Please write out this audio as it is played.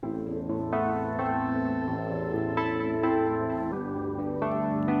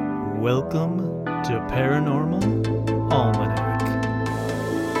Welcome to Paranormal Almanac.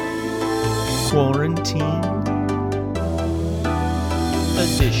 Quarantine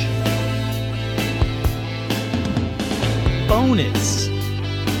Edition. Bonus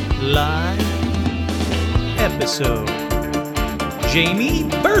Live Episode. Jamie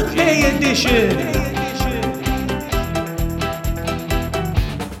Birthday Edition.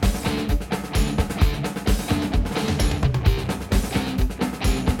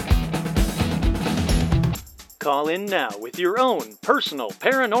 Call in now with your own personal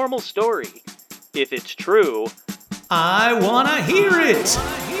paranormal story. If it's true, I want to hear it!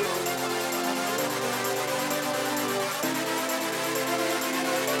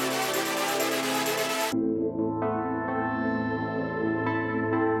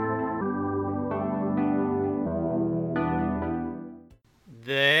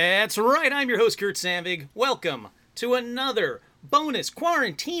 That's right, I'm your host, Kurt Sandvig. Welcome to another bonus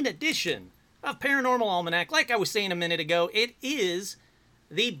quarantine edition of Paranormal Almanac. Like I was saying a minute ago, it is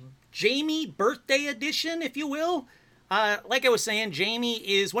the Jamie birthday edition, if you will. Like I was saying, Jamie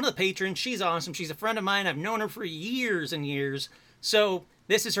is one of the patrons. She's awesome. She's a friend of mine. I've known her for years and years. So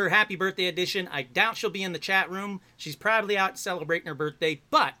this is her happy birthday edition. I doubt she'll be in the chat room. She's proudly out celebrating her birthday,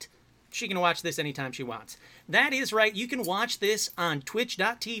 but she can watch this anytime she wants. That is right. You can watch this on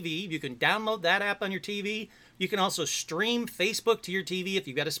twitch.tv. You can download that app on your TV. You can also stream Facebook to your TV if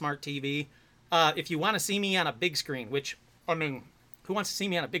you've got a smart TV. If you want to see me on a big screen, which, I mean, who wants to see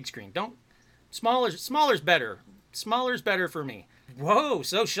me on a big screen? Smaller's better. Smaller's better for me. Whoa,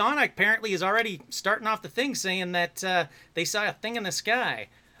 so Sean apparently is already starting off the thing saying that they saw a thing in the sky.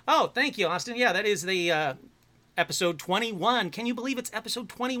 Oh, thank you, Austin. Yeah, that is the episode 21. Can you believe it's episode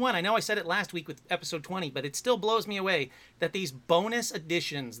 21? I know I said it last week with episode 20, but it still blows me away that these bonus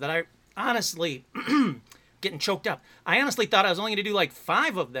editions that I honestly, getting choked up. I honestly thought I was only going to do like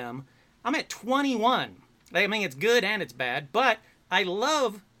 5 of them. I'm at 21. I mean, it's good and it's bad, but I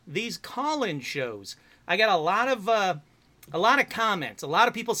love these call-in shows. I got a lot of comments, a lot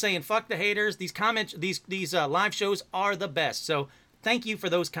of people saying "fuck the haters." These comments, these live shows are the best. So thank you for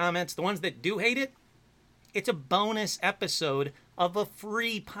those comments. The ones that do hate it, it's a bonus episode of a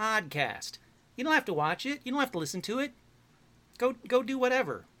free podcast. You don't have to watch it. You don't have to listen to it. Go do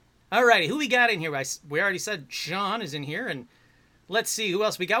whatever. Alrighty, who we got in here? We already said Sean is in here, and let's see who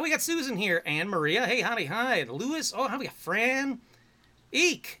else we got. We got Susan here, and Maria. Hey, howdy, hi. Lewis. Oh, how we got Fran.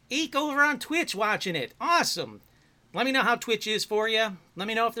 Eek over on Twitch watching it. Awesome. Let me know how Twitch is for you. Let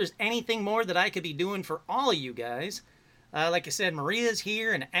me know if there's anything more that I could be doing for all of you guys. Like I said, Maria's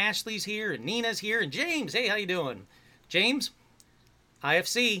here, and Ashley's here, and Nina's here, and James. Hey, how you doing? James,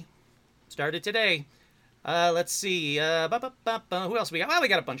 IFC, started today. Let's see. Who else we got? Well, we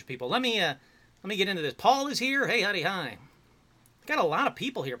got a bunch of people. Let me get into this. Paul is here. Hey, howdy, hi. Got a lot of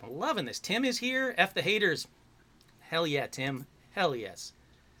people here. I'm loving this. Tim is here. F the haters. Hell yeah, Tim. Hell yes.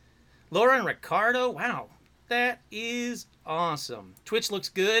 Laura and Ricardo. Wow. That is awesome. Twitch looks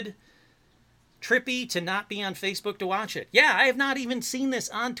good. Trippy to not be on Facebook to watch it. Yeah, I have not even seen this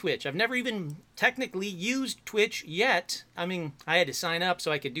on Twitch. I've never even technically used Twitch yet. I mean, I had to sign up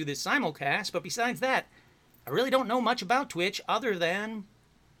so I could do this simulcast, but besides that, I really don't know much about Twitch other than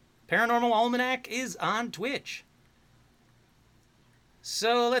Paranormal Almanac is on Twitch.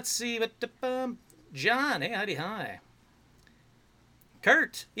 So let's see. John, hey, howdy, hi.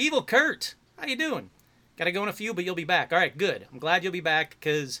 Kurt, Evil Kurt, how you doing? Gotta go in a few, but you'll be back. All right, good. I'm glad you'll be back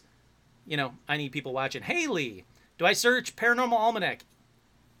because, you know, I need people watching. Haley, do I search Paranormal Almanac?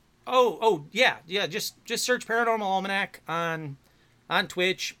 Oh, yeah. Just search Paranormal Almanac on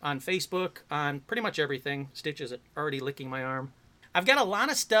Twitch, on Facebook, on pretty much everything. Stitch is already licking my arm. I've got a lot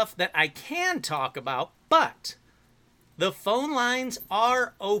of stuff that I can talk about, but the phone lines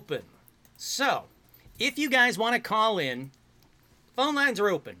are open. So, if you guys want to call in, phone lines are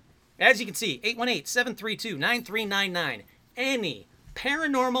open. As you can see, 818-732-9399. Any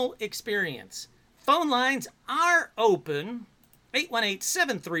paranormal experience. Phone lines are open.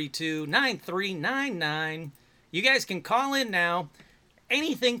 818-732-9399. You guys can call in now.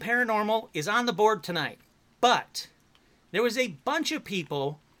 Anything paranormal is on the board tonight. But there was a bunch of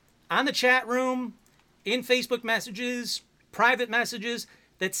people on the chat room, in Facebook messages, private messages,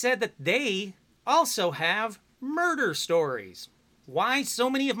 that said that they also have murder stories. Why so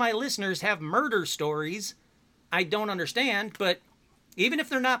many of my listeners have murder stories, I don't understand, but even if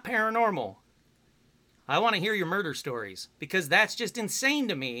they're not paranormal, I want to hear your murder stories, because that's just insane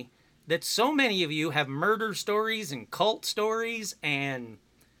to me that so many of you have murder stories and cult stories and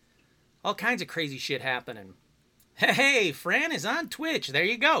all kinds of crazy shit happening. Hey, Fran is on Twitch. There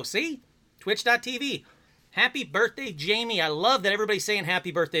you go. See? Twitch.tv. Happy birthday, Jamie. I love that everybody's saying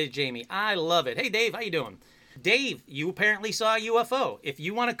happy birthday to Jamie. I love it. Hey, Dave, how you doing? Dave, you apparently saw a UFO. If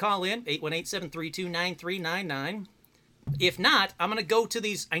you want to call in, 818-732-9399. If not, I'm going to go to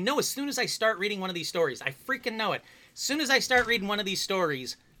these. I know as soon as I start reading one of these stories, I freaking know it. As soon as I start reading one of these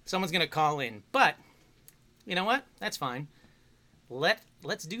stories, someone's going to call in. But, you know what? That's fine.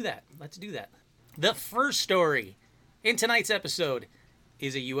 Let's do that. Let's do that. The first story in tonight's episode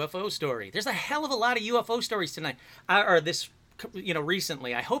is a UFO story. There's a hell of a lot of UFO stories tonight.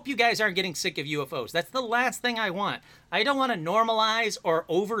 Recently. I hope you guys aren't getting sick of UFOs. That's the last thing I want. I don't want to normalize or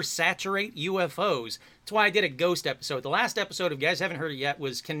oversaturate UFOs. That's why I did a ghost episode. The last episode, if you guys haven't heard it yet,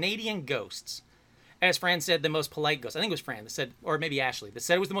 was Canadian ghosts. As Fran said, the most polite ghosts. I think it was Fran that said, or maybe Ashley, that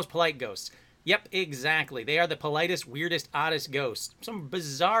said it was the most polite ghosts. Yep, exactly. They are the politest, weirdest, oddest ghosts. Some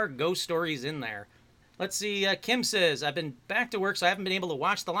bizarre ghost stories in there. Let's see, Kim says, I've been back to work, so I haven't been able to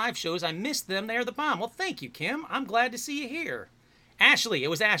watch the live shows. I missed them. They're the bomb. Well, thank you, Kim. I'm glad to see you here. Ashley, it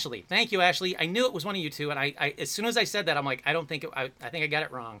was Ashley. Thank you, Ashley. I knew it was one of you two, and I as soon as I said that, I'm like, I think I got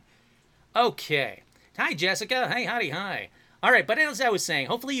it wrong. Okay. Hi, Jessica. Hey, howdy, hi. All right, but as I was saying,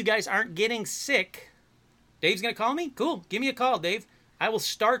 hopefully you guys aren't getting sick. Dave's going to call me? Cool. Give me a call, Dave. I will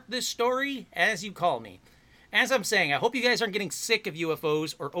start this story as you call me. As I'm saying, I hope you guys aren't getting sick of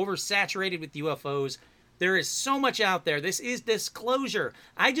UFOs or oversaturated with UFOs. There is so much out there. This is disclosure.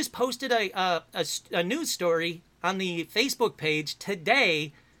 I just posted a news story on the Facebook page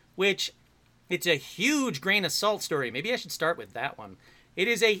today, which it's a huge grain of salt story. Maybe I should start with that one. It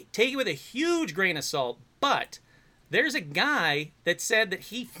is take it with a huge grain of salt, but there's a guy that said that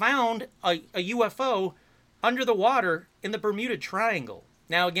he found a UFO under the water in the Bermuda Triangle.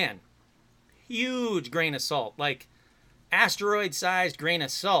 Now again, huge grain of salt, like asteroid-sized grain of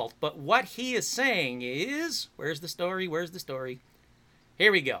salt. But what he is saying is, where's the story?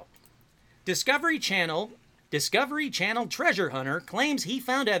 Here we go. Discovery Channel treasure hunter claims he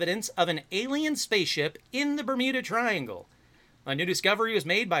found evidence of an alien spaceship in the Bermuda Triangle. A new discovery was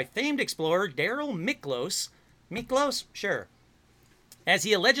made by famed explorer Daryl Miklos. Miklos? Sure. As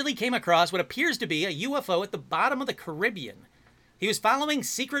he allegedly came across what appears to be a UFO at the bottom of the Caribbean. He was following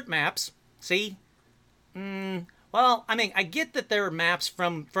secret maps. See? Well, I mean, I get that there are maps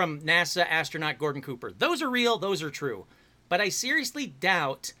from NASA astronaut Gordon Cooper. Those are real, those are true. But I seriously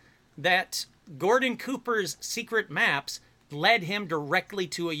doubt that Gordon Cooper's secret maps led him directly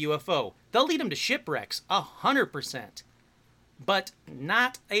to a UFO. They'll lead him to shipwrecks, 100%. But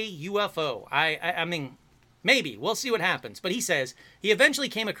not a UFO. I mean, maybe. We'll see what happens. But he says he eventually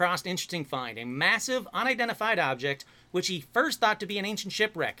came across an interesting find, a massive, unidentified object, which he first thought to be an ancient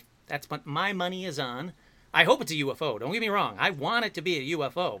shipwreck. That's what my money is on. I hope it's a UFO. Don't get me wrong. I want it to be a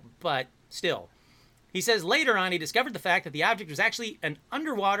UFO, but still. He says later on he discovered the fact that the object was actually an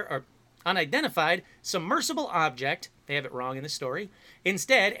underwater or unidentified submersible object. They have it wrong in the story.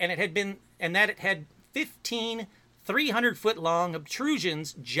 Instead, that it had 15 300-foot long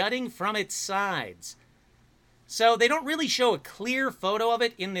obtrusions jutting from its sides. So they don't really show a clear photo of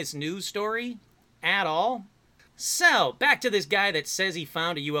it in this news story at all. So, back to this guy that says he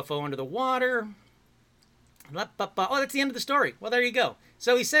found a UFO under the water. Oh, that's the end of the story. Well, there you go.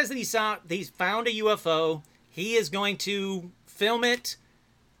 So he says that he's found a UFO. He is going to film it,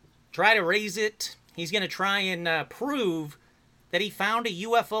 try to raise it. He's going to try and prove that he found a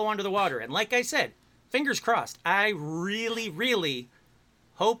UFO under the water. And like I said, fingers crossed. I really, really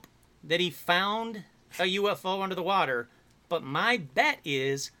hope that he found a UFO under the water. But my bet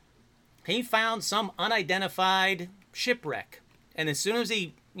is he found some unidentified shipwreck. And as soon as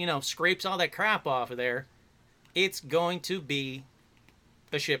he, scrapes all that crap off of there, it's going to be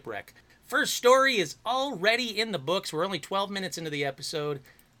a shipwreck. First story is already in the books. We're only 12 minutes into the episode.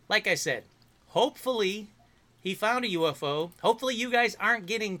 Like I said, hopefully he found a UFO. Hopefully you guys aren't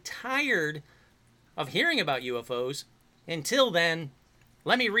getting tired of hearing about UFOs. Until then,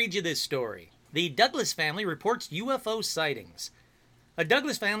 let me read you this story. The Douglas family reports UFO sightings. A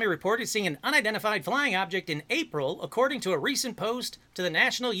Douglas family reported seeing an unidentified flying object in April, according to a recent post to the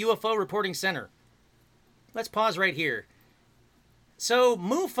National UFO Reporting Center. Let's pause right here. So,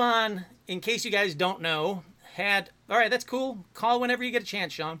 MUFON, in case you guys don't know, all right, that's cool. Call whenever you get a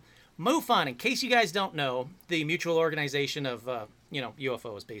chance, Sean. MUFON, in case you guys don't know, the mutual organization of,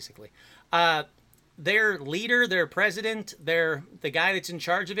 UFOs, basically. Their leader, their president, the guy that's in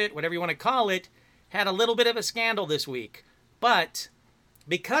charge of it, whatever you want to call it, had a little bit of a scandal this week. But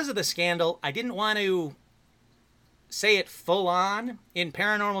because of the scandal, I didn't want to say it full on in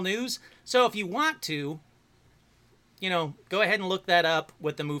paranormal news. So if you want to, go ahead and look that up,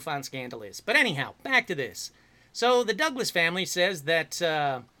 what the MUFON scandal is. But anyhow, back to this. So the Douglas family says that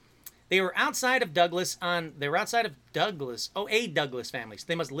They were outside of Douglas a Douglas family. So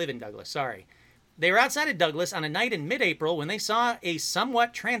they must live in Douglas, sorry. They were outside of Douglas on a night in mid-April when they saw a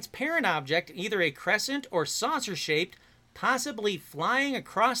somewhat transparent object, either a crescent or saucer-shaped, possibly flying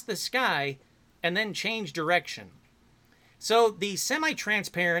across the sky and then change direction. So the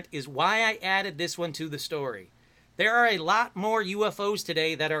semi-transparent is why I added this one to the story. There are a lot more UFOs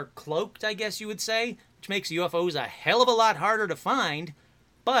today that are cloaked, I guess you would say, which makes UFOs a hell of a lot harder to find,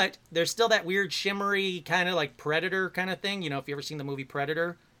 but there's still that weird shimmery kind of like Predator kind of thing, if you ever seen the movie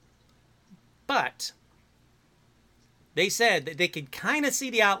Predator. But they said that they could kind of see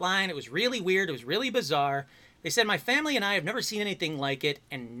the outline. It was really weird. It was really bizarre. They said, my family and I have never seen anything like it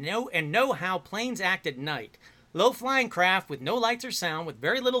and know how planes act at night. Low-flying craft with no lights or sound, with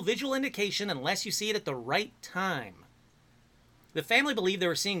very little visual indication unless you see it at the right time. The family believed they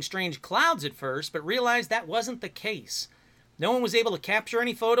were seeing strange clouds at first, but realized that wasn't the case. No one was able to capture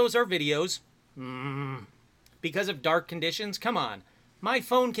any photos or videos. Because of dark conditions? Come on. My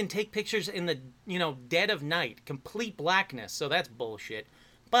phone can take pictures in the, dead of night. Complete blackness, so that's bullshit.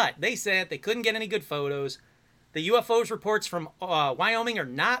 But they said they couldn't get any good photos. The UFOs reports from Wyoming are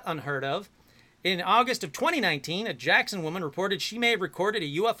not unheard of. In August of 2019, a Jackson woman reported she may have recorded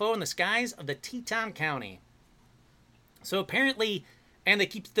a UFO in the skies of the Teton County. So apparently, and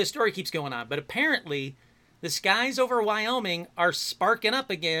the story keeps going on, but apparently the skies over Wyoming are sparking up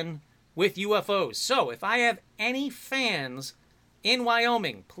again with UFOs. So if I have any fans in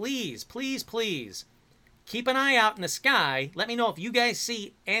Wyoming, please, please, please keep an eye out in the sky. Let me know if you guys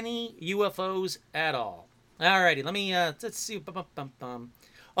see any UFOs at all. Alrighty, let's see.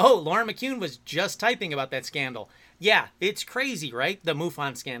 Oh, Lauren McCune was just typing about that scandal. Yeah, it's crazy, right? The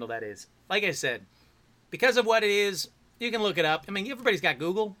MUFON scandal, that is. Like I said, because of what it is, you can look it up. I mean, everybody's got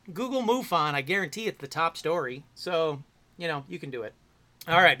Google. Google MUFON, I guarantee it's the top story. So, you can do it.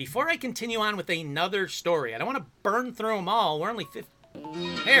 All right, before I continue on with another story, I don't want to burn through them all. We're only 50.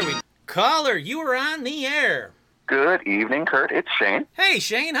 There we go. Caller, you are on the air. Good evening, Kurt. It's Shane. Hey,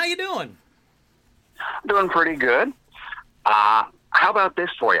 Shane, how you doing? Doing pretty good. How about this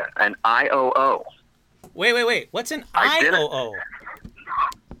for you? An IOO. Wait. What's an IOO?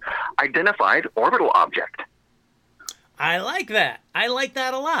 Identified orbital object. I like that. I like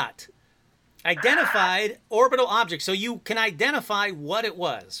that a lot. Identified orbital object. So you can identify what it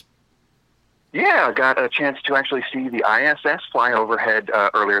was. Yeah, I got a chance to actually see the ISS fly overhead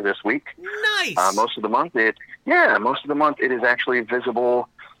earlier this week. Nice. Most of the month it is actually visible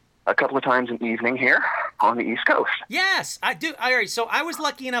a couple of times in the evening here on the East Coast. Yes, I do. All right, so I was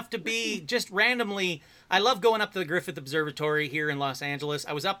lucky enough to be just randomly. I love going up to the Griffith Observatory here in Los Angeles.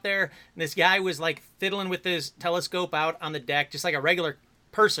 I was up there, and this guy was like fiddling with his telescope out on the deck, just like a regular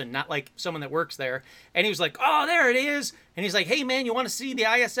person, not like someone that works there. And he was like, oh, there it is. And he's like, hey, man, you want to see the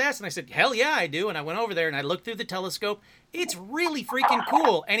ISS? And I said, hell yeah, I do. And I went over there and I looked through the telescope. It's really freaking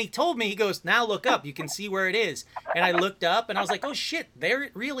cool. And he told me, he goes, now look up. You can see where it is. And I looked up and I was like, oh, shit, there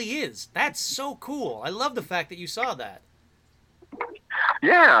it really is. That's so cool. I love the fact that you saw that.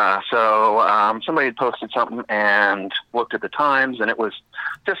 Yeah, so somebody had posted something and looked at the times, and it was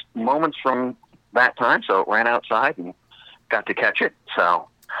just moments from that time. So ran outside and got to catch it. So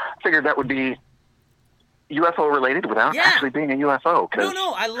figured that would be UFO related without actually being a UFO.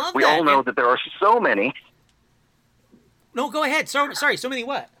 No, I love that. We all know that there are so many. No, go ahead. Sorry, so many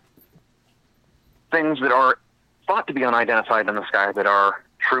what? Things that are thought to be unidentified in the sky that are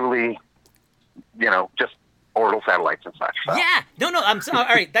truly, just orbital satellites and such. So. Yeah. No, I'm sorry.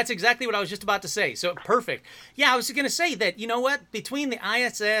 All right, that's exactly what I was just about to say. So perfect. Yeah, I was going to say that, you know what? Between the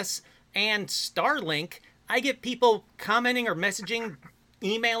ISS and Starlink, I get people commenting or messaging,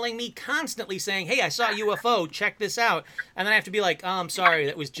 emailing me constantly saying, hey, I saw a UFO, check this out. And then I have to be like, oh, I'm sorry,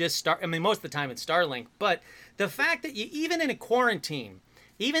 that was just most of the time it's Starlink. But the fact that you, even in a quarantine,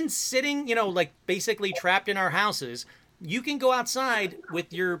 even sitting, like basically trapped in our houses, you can go outside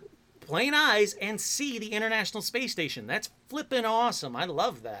with your plain eyes and see the International Space Station. That's flipping awesome. I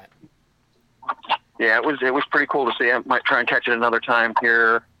love that. Yeah, it was pretty cool to see. I might try and catch it another time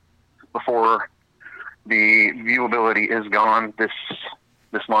here before the viewability is gone this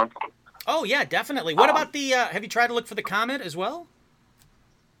month. Oh yeah, definitely. What about the? Have you tried to look for the comet as well?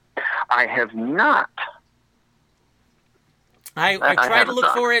 I have not. I tried to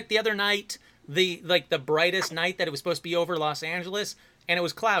look for it the other night. The brightest night that it was supposed to be over Los Angeles, and it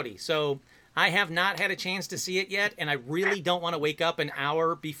was cloudy. So I have not had a chance to see it yet, and I really don't want to wake up an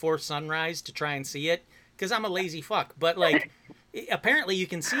hour before sunrise to try and see it because I'm a lazy fuck. But apparently you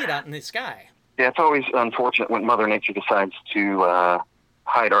can see it out in the sky. Yeah, it's always unfortunate when Mother Nature decides to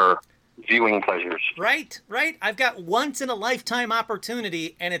hide our viewing pleasures. Right, right. I've got once in a lifetime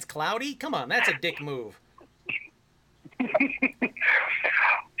opportunity, and it's cloudy. Come on, that's a dick move.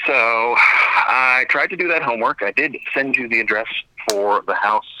 So I tried to do that homework. I did send you the address for the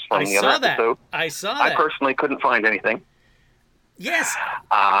house from the other episode. I saw that. I personally couldn't find anything. Yes.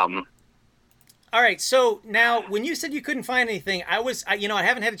 All right. So now, when you said you couldn't find anything, I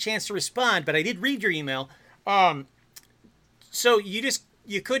haven't had a chance to respond, but I did read your email. So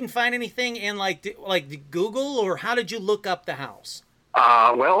you couldn't find anything in like Google, or how did you look up the house?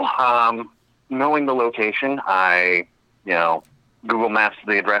 Knowing the location, I Google Maps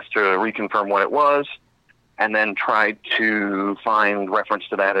the address to reconfirm what it was, and then tried to find reference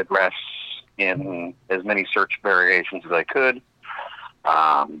to that address in as many search variations as I could.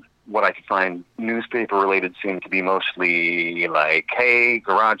 What I could find newspaper related seemed to be mostly like hay,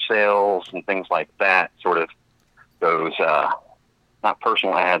 garage sales, and things like that. Sort of those not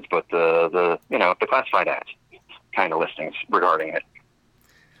personal ads, but the classified ads kind of listings regarding it.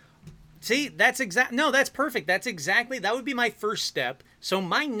 See, that's perfect. That would be my first step. So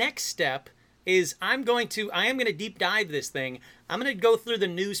my next step is I am going to deep dive this thing. I'm going to go through the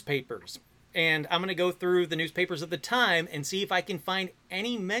newspapers, and I'm going to go through the newspapers of the time and see if I can find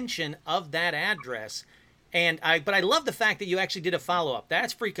any mention of that address. But I love the fact that you actually did a follow-up.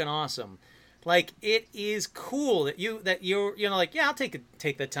 That's freaking awesome. Like, it is cool that you're like, yeah, I'll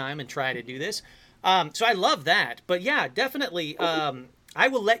take the time and try to do this. So I love that. But yeah, definitely, I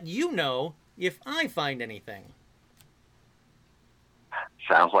will let you know if I find anything.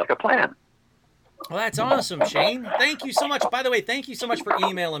 Sounds like a plan. Well, that's awesome, Shane. Thank you so much. By the way, thank you so much for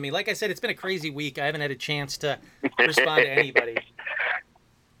emailing me. Like I said, it's been a crazy week. I haven't had a chance to respond to anybody.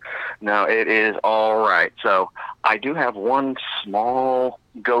 No, it is all right. So I do have one small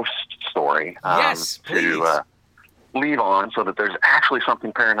ghost story yes, to leave on, so that there's actually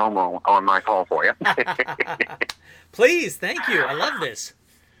something paranormal on my call for you. Please, thank you. I love this.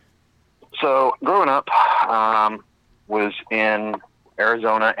 So growing up, was in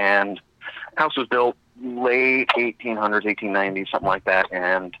Arizona, and house was built late 1800s, 1890s, something like that.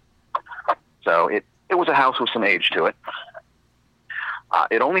 And so it was a house with some age to it.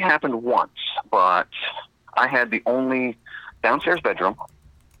 It only happened once, but I had the only downstairs bedroom,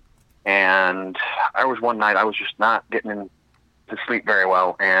 and one night I was just not getting to sleep very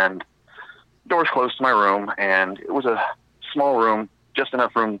well, and doors closed to my room, and it was a small room, just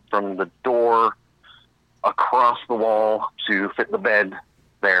enough room from the door across the wall to fit the bed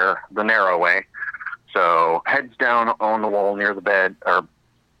there the narrow way. So heads down on the wall near the bed, or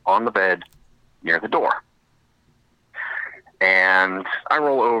on the bed near the door. And I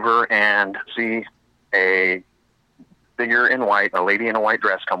roll over and see a figure in white, a lady in a white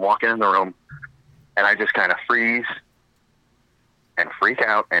dress, come walking in the room, and I just kind of freeze and freak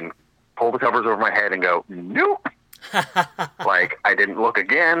out and pull the covers over my head and go, nope. Like, I didn't look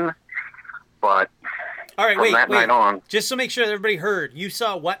again, but all right, from that night on, just to make sure that everybody heard, you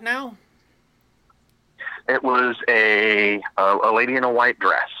saw what now? It was a lady in a white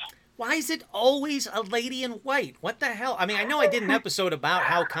dress. Why is it always a lady in white? What the hell? I mean, I know I did an episode about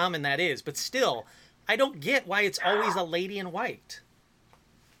how common that is, but still, I don't get why it's always a lady in white.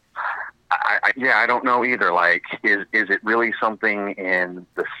 I don't know either. Like, is it really something in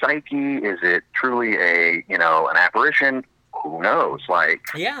the psyche? Is it truly an apparition? Who knows? Like,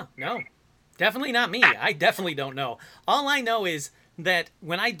 yeah, no, definitely not me. I definitely don't know. All I know is that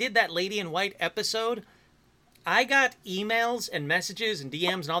when I did that lady in white episode, I got emails and messages and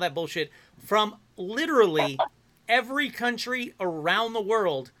DMs and all that bullshit from literally every country around the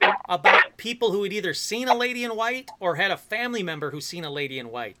world about people who had either seen a lady in white or had a family member who's seen a lady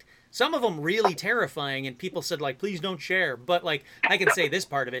in white. Some of them really terrifying, and people said, like, please don't share. But, like, I can say this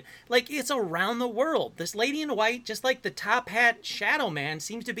part of it. Like, it's around the world. This lady in white, just like the top hat Shadow Man,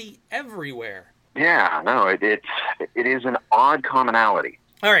 seems to be everywhere. Yeah, no, it is an odd commonality.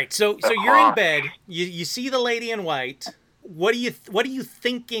 All right, so you're in bed. You see the lady in white. What are you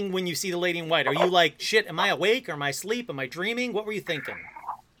thinking when you see the lady in white? Are you like, shit, am I awake? Or am I asleep? Am I dreaming? What were you thinking?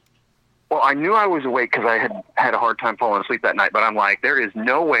 Well, I knew I was awake because I had a hard time falling asleep that night, but I'm like, there is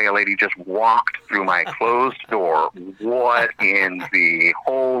no way a lady just walked through my closed door. What in the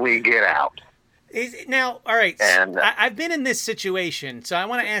holy get out? Now, all right, and I've been in this situation, so I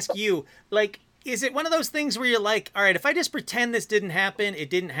want to ask you, like, is it one of those things where you're like, all right, if I just pretend this didn't happen, it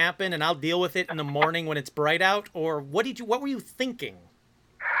didn't happen, and I'll deal with it in the morning when it's bright out? Or what were you thinking?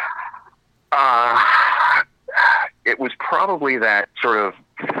 It was probably that sort of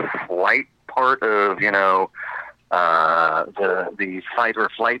flight part of, the fight or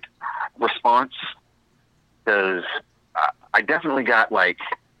flight response. Because I definitely got, like,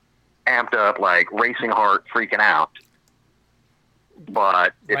 amped up, like racing heart, freaking out.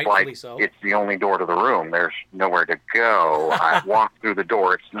 But it's Rightfully like, so. it's the only door to the room. There's nowhere to go. I walked through the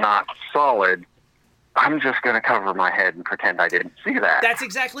door. It's not solid. I'm just going to cover my head and pretend I didn't see that. That's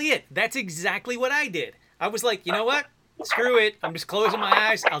exactly it. That's exactly what I did. I was like, you know what? Screw it. I'm just closing my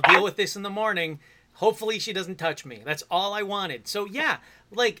eyes. I'll deal with this in the morning. Hopefully she doesn't touch me. That's all I wanted. So yeah,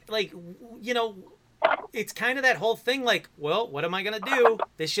 like, you know, it's kind of that whole thing like, well, what am I going to do?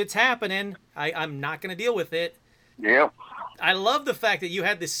 This shit's happening. I'm not going to deal with it. Yep. I love the fact that you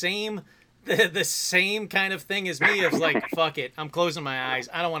had the same kind of thing as me. Of like, fuck it, I'm closing my eyes.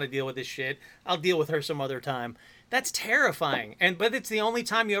 I don't want to deal with this shit. I'll deal with her some other time. That's terrifying. But it's the only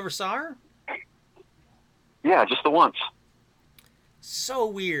time you ever saw her? Yeah, just the once. So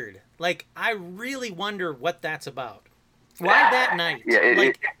weird. Like, I really wonder what that's about. Why that night?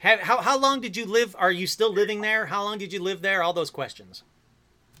 Yeah, how long did you live? Are you still living there? How long did you live there? All those questions.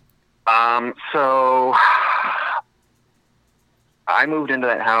 So I moved into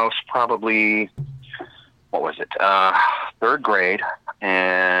that house probably, what was it, third grade,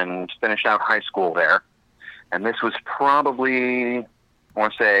 and finished out high school there. And this was probably, I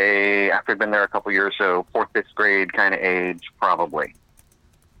want to say, after I'd been there a couple years, so fourth, fifth grade kind of age, probably.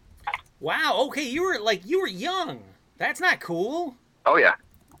 Wow. Okay, you were young. That's not cool. Oh, yeah.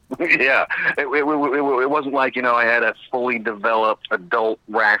 Yeah. It wasn't like, you know, I had a fully developed adult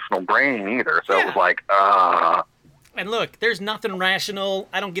rational brain either. So Yeah. It was like, And look, there's nothing rational.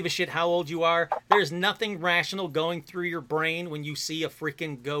 I don't give a shit how old you are. There's nothing rational going through your brain when you see a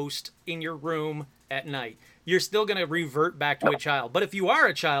freaking ghost in your room at night. You're still going to revert back to a child. But if you are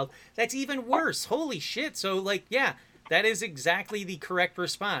a child, that's even worse. Holy shit. So, like, yeah, that is exactly the correct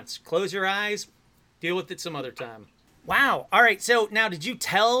response. Close your eyes, deal with it some other time. Wow. All right. So now, did you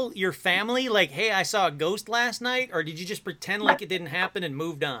tell your family, like, hey, I saw a ghost last night? Or did you just pretend like it didn't happen and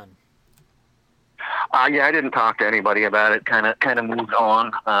moved on? yeah, I didn't talk to anybody about it. Kind of moved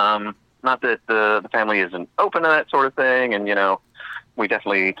on. Not that the family isn't open to that sort of thing. And, you know, we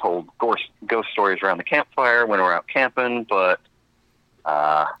definitely told ghost stories around the campfire when we were out camping. But,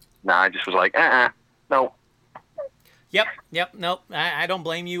 no, I just was like, no. Yep. Nope. I don't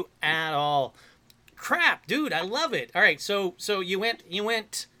blame you at all. Crap, dude, I love it. All right, so you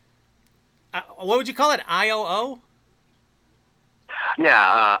went. What would you call it? IOO?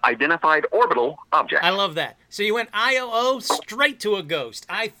 Yeah, identified orbital object. I love that. So you went IOO straight to a ghost.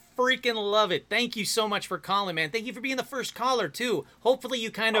 I freaking love it. Thank you so much for calling, man. Thank you for being the first caller too. Hopefully you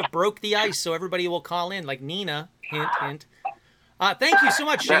kind of broke the ice so everybody will call in, like Nina. Hint, hint. Thank you so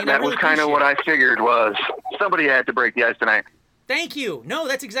much, Shane. That really was kind of what I figured was somebody had to break the ice tonight. Thank you. No,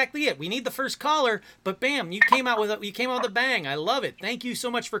 that's exactly it. We need the first caller, but bam, you came out with a bang. I love it. Thank you so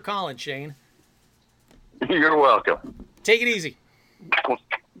much for calling, Shane. You're welcome. Take it easy.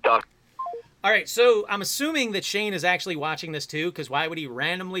 Doc. All right, so I'm assuming that Shane is actually watching this too, because why would he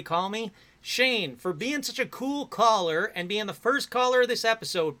randomly call me? Shane, for being such a cool caller and being the first caller of this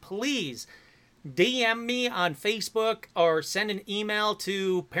episode, please DM me on Facebook or send an email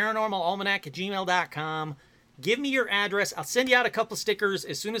to paranormalalmanac@gmail.com. Give me your address. I'll send you out a couple stickers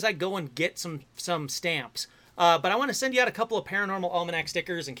as soon as I go and get some stamps. But I want to send you out a couple of Paranormal Almanac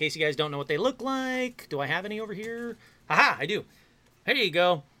stickers in case you guys don't know what they look like. Do I have any over here? Aha, I do. Here you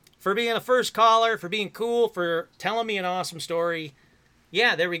go. For being a first caller, for being cool, for telling me an awesome story.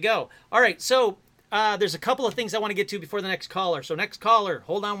 Yeah, there we go. All right, so there's a couple of things I want to get to before the next caller. So next caller,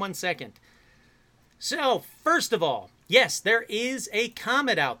 hold on 1 second. So, first of all, yes, there is a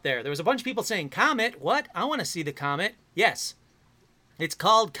comet out there. There was a bunch of people saying, comet? What? I want to see the comet. Yes. It's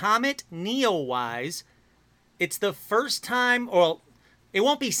called Comet Neowise. It's the first time, or it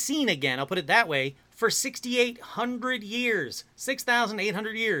won't be seen again, I'll put it that way, for 6,800 years.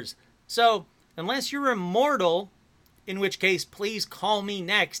 6,800 years. So, unless you're immortal, in which case, please call me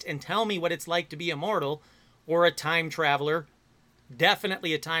next and tell me what it's like to be immortal, or a time traveler.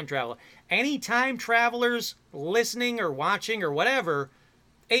 Definitely a time traveler. Any time travelers listening or watching or whatever,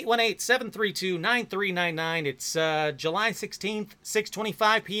 818-732-9399. It's July 16th,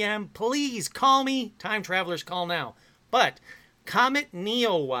 6:25 p.m. Please call me. Time travelers, call now. But Comet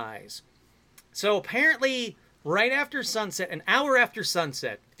Neowise. So apparently, right after sunset, an hour after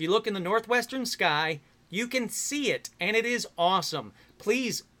sunset, if you look in the northwestern sky, you can see it, and it is awesome.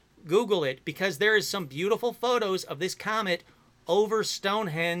 Please Google it, because there is some beautiful photos of this comet over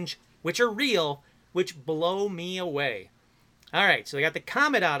Stonehenge, which are real, which blow me away. All right, so we got the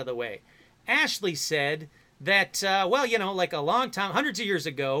comet out of the way. Ashley said that, well, you know, like a long time, hundreds of years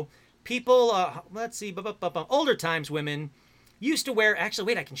ago, people, let's see, older times women used to wear, actually,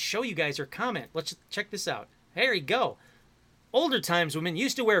 wait, I can show you guys her comment. Let's check this out. There you go. older times, women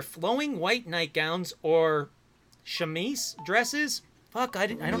used to wear flowing white nightgowns or chemise dresses. Fuck, I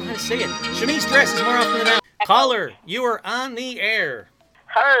don't know how to say it. Chemise dresses more often than not. Caller, you are on the air.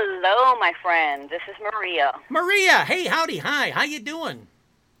 Hello, my friend. This is Maria. Maria, hey, howdy, hi. How you doing?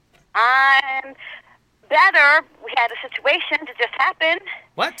 I'm better. We had a situation that just happened.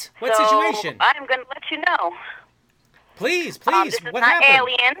 What? What so situation? I'm going to let you know. Please. This is What not happened?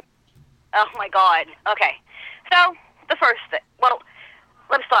 alien. Oh, my God. Okay. So, the first thing. Well,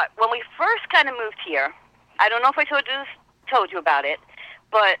 let's start. When we first kind of moved here, I don't know if I told you about it,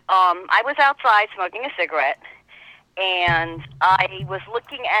 but I was outside smoking a cigarette, and I was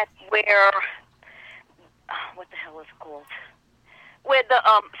looking at where, what the hell is it called? Where the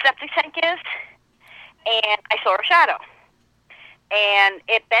septic tank is, and I saw a shadow. And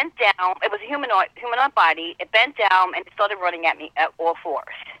it bent down. It was a humanoid body. It bent down, and it started running at me at all fours.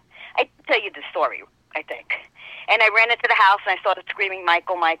 I tell you the story, I think. And I ran into the house, and I started screaming,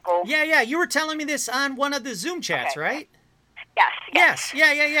 Michael, Michael. Yeah. You were telling me this on one of the Zoom chats, right? Yes.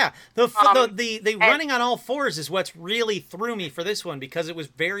 Yeah. The running on all fours is what's really threw me for this one because it was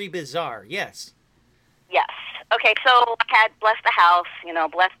very bizarre. Yes. Yes. Okay, so I had blessed the house,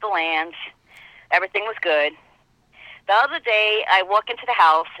 blessed the land. Everything was good. The other day, I walk into the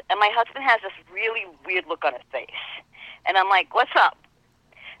house, and my husband has this really weird look on his face. And I'm like, what's up?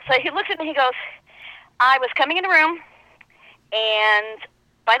 So he looks at me, he goes, I was coming in the room, and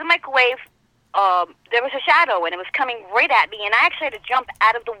by the microwave, there was a shadow, and it was coming right at me, and I actually had to jump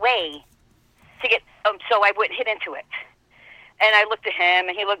out of the way to get, so I wouldn't hit into it. And I looked at him,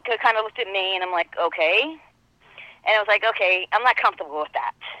 and he kind of looked at me, and I'm like, okay. And I was like, okay, I'm not comfortable with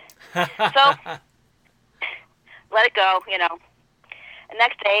that. So, let it go, The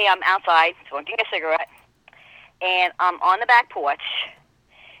next day, I'm outside smoking a cigarette, and I'm on the back porch,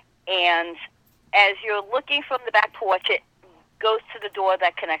 and as you're looking from the back porch, it goes to the door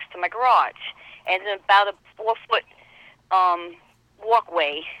that connects to my garage, and it's about a 4-foot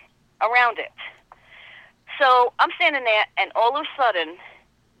walkway around it. So I'm standing there, and all of a sudden,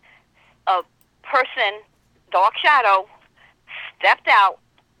 a person, dark shadow, stepped out,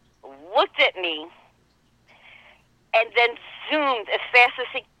 looked at me, and then zoomed as fast as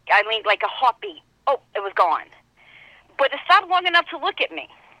like a heartbeat. Oh, it was gone. But it stopped long enough to look at me,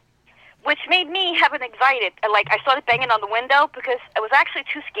 which made me have an anxiety. Like, I started banging on the window because I was actually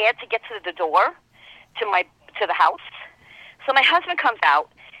too scared to get to the door to the house. So my husband comes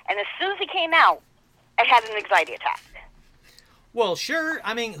out, and as soon as he came out, I had an anxiety attack. Well, sure.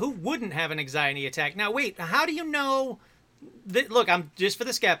 I mean, who wouldn't have an anxiety attack? Now, wait, how do you know that, look, I'm just for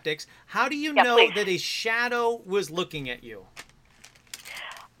the skeptics. How do you know please. that a shadow was looking at you?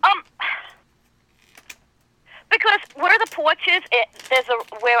 Because where the porch is,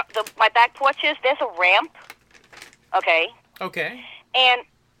 my back porch is, there's a ramp. Okay. Okay. And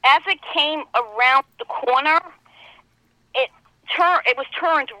as it came around the corner, it was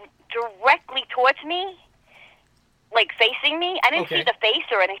turned directly towards me, like facing me. I didn't see the face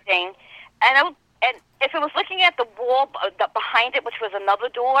or anything, and if it was looking at the wall behind it, which was another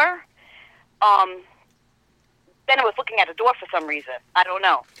door, then it was looking at a door for some reason. I don't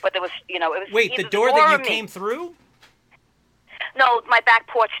know, but there was, it was. Wait, the door that you came through? No, my back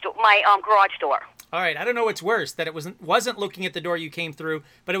porch door, my garage door. All right, I don't know what's worse, that it wasn't looking at the door you came through,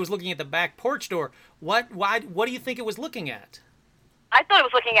 but it was looking at the back porch door. What do you think it was looking at? I thought it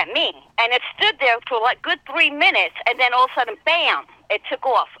was looking at me, and it stood there for like good 3 minutes, and then all of a sudden, bam, it took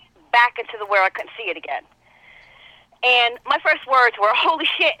off back into where I couldn't see it again. And my first words were, holy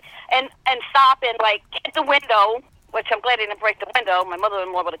shit, and stop and like get the window, which I'm glad I didn't break the window. My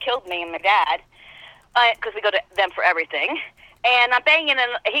mother-in-law would have killed me and my dad, because we go to them for everything. And I'm banging,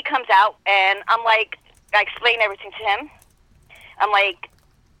 and he comes out, and I'm like, I explain everything to him. I'm like,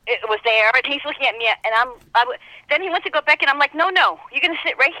 it was there, and he's looking at me, and then he went to go back, and I'm like, no, you're going to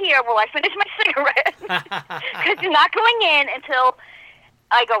sit right here while I finish my cigarette, because you're not going in until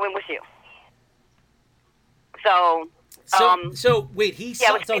I go in with you. So wait, he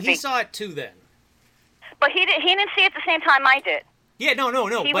saw it too then. But he didn't see it at the same time I did. Yeah, no.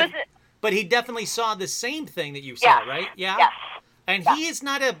 But he definitely saw the same thing that you saw, right? Yeah. Yes. And he is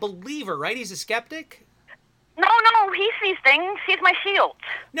not a believer, right? He's a skeptic? No, he sees things. He's my shield.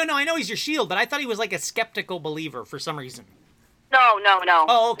 No, I know he's your shield, but I thought he was like a skeptical believer for some reason. No.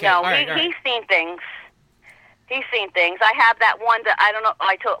 Oh, okay. No, All right. He's seen things. He's seen things. I have that one that I don't know.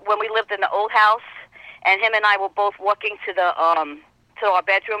 When we lived in the old house, and him and I were both walking to our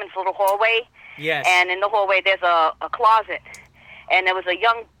bedroom in this little hallway. Yes. And in the hallway, there's a closet, and there was a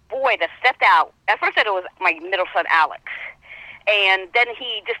young boy that stepped out. At first, I thought it was my middle son, Alex. And then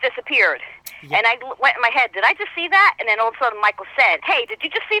he just disappeared. Yeah. And I went in my head, did I just see that? And then all of a sudden Michael said, hey, did you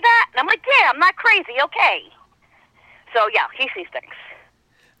just see that? And I'm like, yeah, I'm not crazy, okay. So, yeah, he sees things.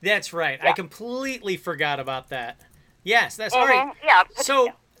 That's right. Yeah. I completely forgot about that. Yes, that's all right. Yeah. So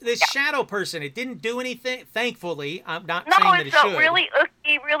this shadow person, it didn't do anything. Thankfully, I'm not No, saying that it it felt should. really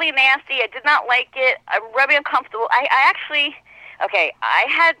icky, really nasty. I did not like it. I'm very uncomfortable. I actually, okay,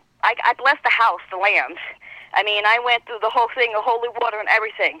 I blessed the house, the land. I mean, I went through the whole thing of holy water and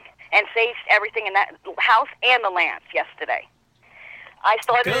everything, and saged everything in that house and the land yesterday. I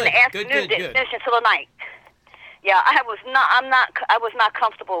started in the afternoon, didn't finish until the night. Yeah, I was not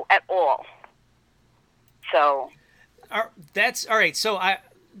comfortable at all. So. That's all right. So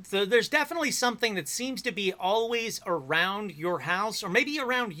there's definitely something that seems to be always around your house, or maybe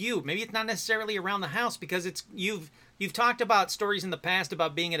around you. Maybe it's not necessarily around the house, because you've talked about stories in the past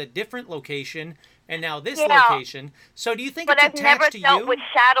about being at a different location, and now this location. So do you think it's attached to you? But I've never dealt with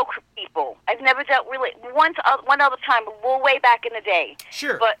shadow people. I've never dealt really one other time, a little way back in the day.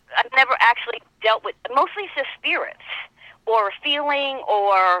 Sure. But I've never actually dealt with. Mostly it's just spirits, or a feeling,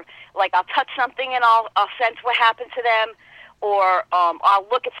 or like I'll touch something and I'll sense what happened to them, or I'll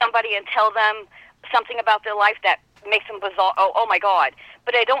look at somebody and tell them something about their life that makes them bizarre. Oh my God!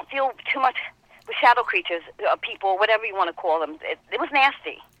 But I don't deal too much with shadow creatures, people, whatever you want to call them. It was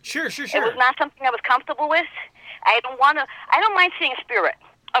nasty. Sure. It was not something I was comfortable with. I don't mind seeing a spirit.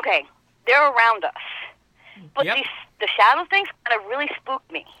 Okay, they're around us, but Yep. the shadow things kind of really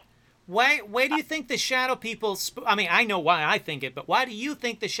spooked me. Why do you think the shadow people I mean, I know why I think it, but why do you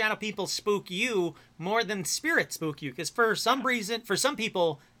think the shadow people spook you more than spirits spook you? Because for some reason, for some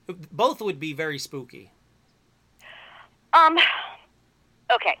people, both would be very spooky.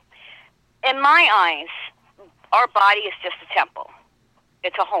 Okay. In my eyes, our body is just a temple.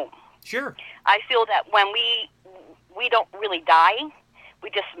 It's a home. Sure. I feel that when we don't really die, we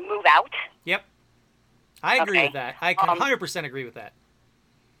just move out. Yep. I agree Okay. with that. I 100% agree with that.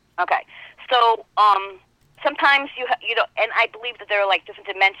 Okay. So, sometimes you know, and I believe that there are like different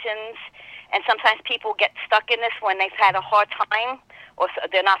dimensions, and sometimes people get stuck in this when they've had a hard time, or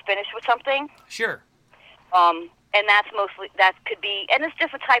they're not finished with something. Sure. And that could be, and there's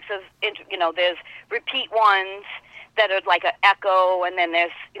different types of, you know, there's repeat ones that are like an echo, and then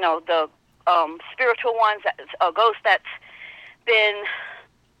there's, you know, the spiritual ones, a ghost that's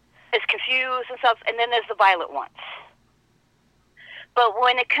is confused and stuff, and then there's the violent ones. But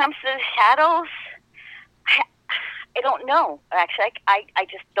when it comes to the shadows, I don't know. Actually, I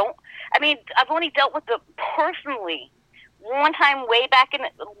just don't. I mean, I've only dealt with them personally one time, way back in a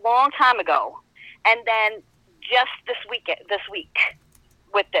long time ago, and then just this week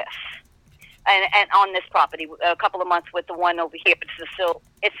with this, and on this property a couple of months with the one over here. But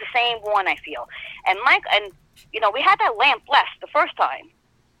it's the same one, I feel. And you know, we had that lamp blessed the first time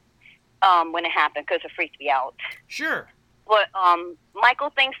when it happened, because it freaked me out. Sure. But Michael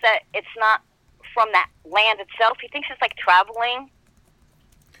thinks that it's not from that land itself. He thinks it's like traveling.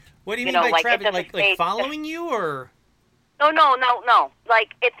 What do you You mean know, by like, it traveling? doesn't Like stay- following you, or? No.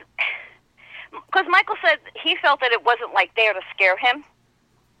 Like, it's... Because Michael said he felt that it wasn't, like, there to scare him.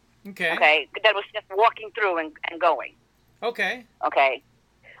 Okay. Okay? That it was just walking through and going. Okay. Okay?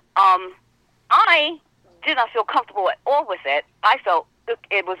 I did not feel comfortable at all with it. I felt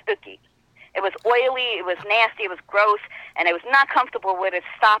it was icky. It was oily, it was nasty, it was gross, and I was not comfortable with it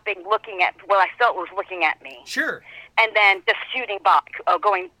stopping, looking at what I felt was looking at me. Sure. And then just shooting back,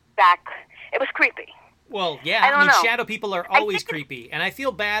 going back. It was creepy. Well, yeah. I don't mean, know. shadow people are always creepy, and I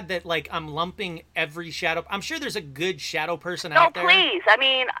feel bad that like I'm lumping every shadow. I'm sure there's a good shadow person No, out there. please. I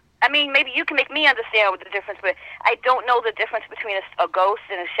mean, maybe you can make me understand what the difference, but I don't know the difference between a ghost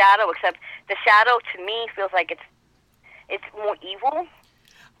and a shadow, except the shadow to me feels like it's more evil.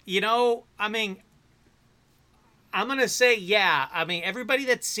 You know, I mean, I'm going to say, yeah. I mean, everybody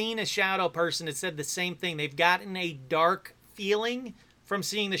that's seen a shadow person has said the same thing. They've gotten a dark feeling from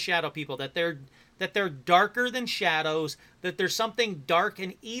seeing the shadow people, that they're darker than shadows, that there's something dark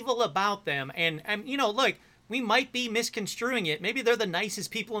and evil about them. And you know, look, we might be misconstruing it. Maybe they're the nicest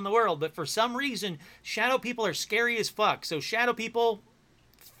people in the world, but for some reason, shadow people are scary as fuck. So shadow people,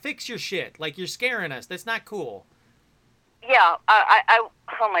 fix your shit. Like, you're scaring us. That's not cool. Yeah, I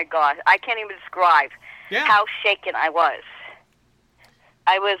oh my God, I can't even describe Yeah. how shaken I was.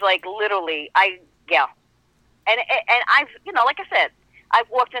 I was like literally, and I've, you know, like I said, I've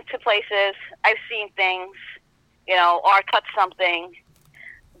walked into places, I've seen things, you know, or touched something,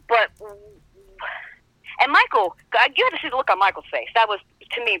 but, and Michael, you had to see the look on Michael's face. That was,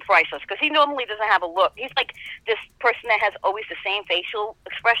 to me, priceless, because he normally doesn't have a look. He's like this person that has always the same facial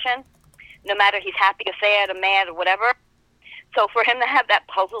expression, no matter he's happy or sad or mad or whatever. So for him to have that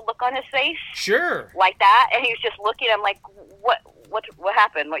puzzled look on his face, Sure. like that, and he was just looking, I'm like, what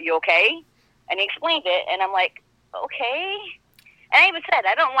happened? What, you okay? And he explained it, and I'm like, okay. And I even said,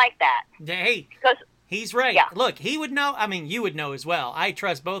 I don't like that. Hey, Because, he's right. Yeah. Look, he would know. I mean, you would know as well. I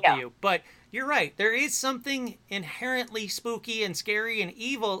trust both of Yeah. you. But you're right. There is something inherently spooky and scary and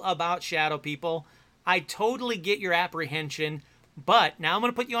evil about shadow people. I totally get your apprehension. But now I'm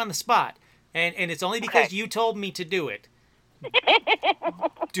going to put you on the spot. And it's only because Okay. you told me to do it.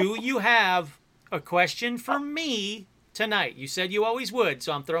 Do you have a question for me tonight? You said you always would,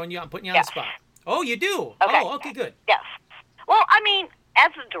 so I'm putting you on Yeah. the spot. Oh, you do? Okay. Oh, okay, good. yes. Well, I mean,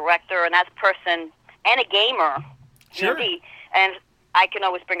 as a director and as a person and a gamer, Sure. D&D, and I can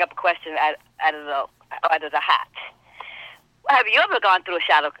always bring up a question out of the hat. Have you ever gone through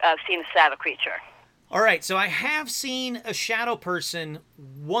seen a shadow creature? All right, so I have seen a shadow person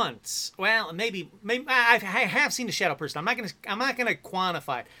once. Well, maybe I have seen a shadow person. I'm not gonna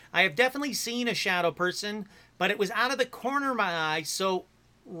quantify it. I have definitely seen a shadow person, but it was out of the corner of my eye. So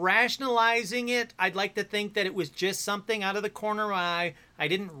rationalizing it, I'd like to think that it was just something out of the corner of my eye. I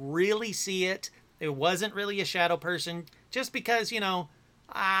didn't really see it. It wasn't really a shadow person, just because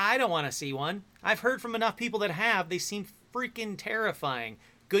I don't want to see one. I've heard from enough people that have. They seem freaking terrifying.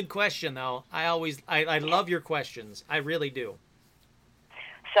 Good question, though. I love your questions. I really do.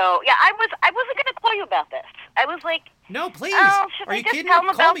 So yeah, I wasn't going to call you about this. I was like, No, please. oh, should Are I you just kidding? tell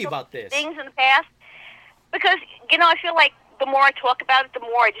them Call me the about this. things in the past? Because I feel like the more I talk about it, the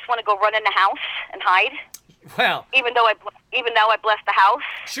more I just want to go run in the house and hide. Well, Even though I blessed the house.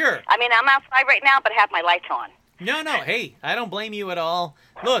 sure. I mean, I'm outside right now, but I have my lights on. No. Hey, I don't blame you at all.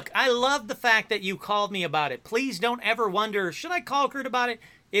 Look, I love the fact that you called me about it. Please don't ever wonder, should I call Kurt about it?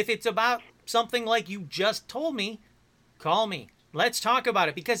 If it's about something like you just told me, call me. Let's talk about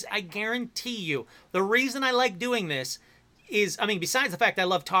it, because I guarantee you, the reason I like doing this is, I mean, besides the fact I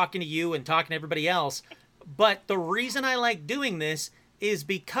love talking to you and talking to everybody else, but the reason I like doing this is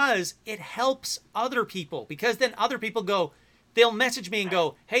because it helps other people. Because then other people they'll message me and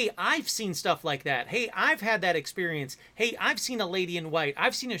go, hey, I've seen stuff like that. Hey, I've had that experience. Hey, I've seen a lady in white.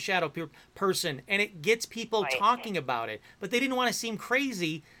 I've seen a shadow person. And it gets people Right. talking about it. But they didn't want to seem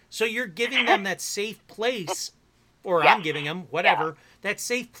crazy. So you're giving them that safe place, or I'm Yes. giving them, whatever, that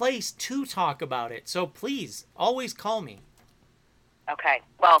safe place to talk about it. So please, always call me. Okay.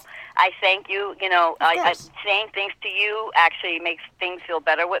 Well, I thank you. course. Saying things to you actually makes things feel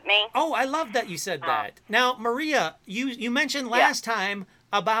better with me. Oh, I love that you said that. Now, Maria, you mentioned last time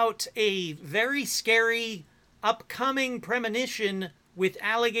about a very scary upcoming premonition with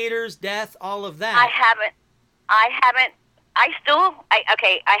alligators, death, all of that. I haven't. I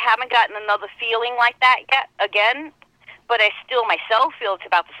haven't gotten another feeling like that yet again, but I still myself feel it's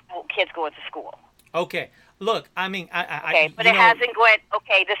about the kids going to school. Okay. Look, I mean, But it hasn't went,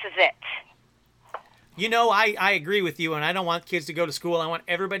 okay, this is it. I agree with you, and I don't want kids to go to school. I want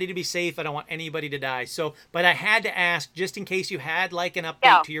everybody to be safe. I don't want anybody to die. So, but I had to ask, just in case you had like an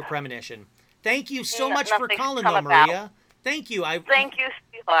update to your premonition. Thank you so much for Nothing's calling, come though, about. Maria. Thank you. Thank you,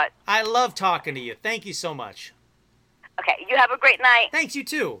 sweetheart. I love talking to you. Thank you so much. Okay, you have a great night. Thanks, you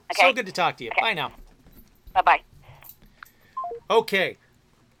too. Okay. So good to talk to you. Okay. Bye now. Bye-bye. Okay.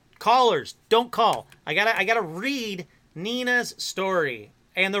 Callers, don't call. I gotta read Nina's story.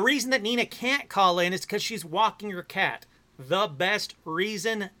 And the reason that Nina can't call in is because she's walking her cat. The best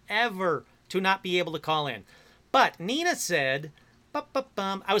reason ever to not be able to call in. But Nina said,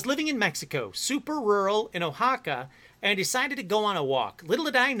 I was living in Mexico, super rural in Oaxaca, and decided to go on a walk. Little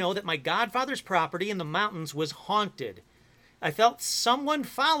did I know that my godfather's property in the mountains was haunted. I felt someone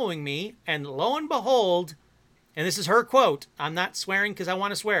following me, and lo and behold, and this is her quote. I'm not swearing because I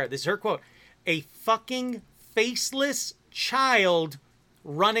want to swear. This is her quote. A fucking faceless child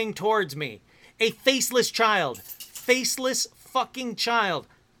running towards me. A faceless child. Faceless fucking child.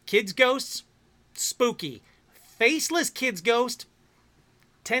 Kids ghosts, spooky. Faceless kids ghost,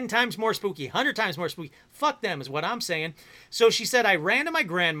 10 times more spooky, 100 times more spooky. Fuck them is what I'm saying. So she said, I ran to my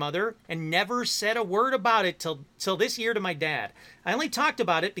grandmother and never said a word about it till this year to my dad. I only talked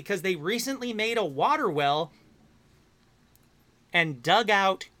about it because they recently made a water well and dug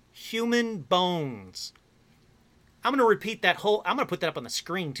out human bones. I'm going to repeat that I'm going to put that up on the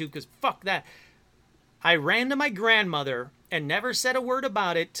screen too, because fuck that. I ran to my grandmother and never said a word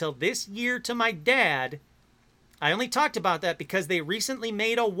about it till this year to my dad. I only talked about that because they recently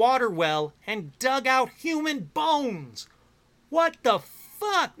made a water well and dug out human bones. What the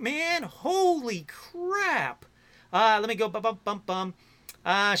fuck, man? Holy crap. Let me go bum.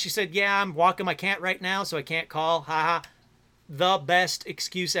 She said, yeah, I'm walking my cat right now, so I can't call. Haha. The best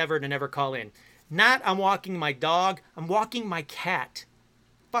excuse ever to never call in. Not I'm walking my dog. I'm walking my cat.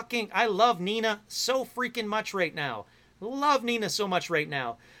 I love Nina so freaking much right now. Love Nina so much right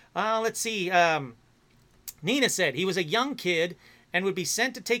now. Let's see. Nina said he was a young kid and would be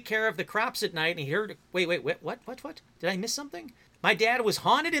sent to take care of the crops at night. And he heard, wait, what? Did I miss something? My dad was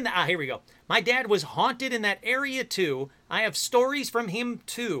haunted in the, here we go. My dad was haunted in that area too. I have stories from him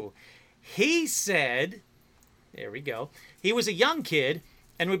too. He said, there we go. He was a young kid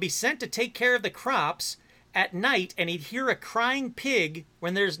and would be sent to take care of the crops at night, and he'd hear a crying pig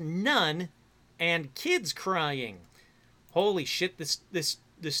when there's none and kids crying. Holy shit, this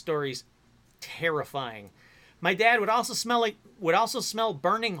story's terrifying. My dad would also smell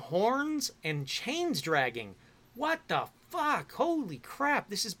burning horns and chains dragging. What the fuck? Holy crap,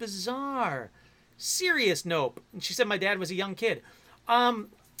 this is bizarre. Serious nope. And she said my dad was a young kid.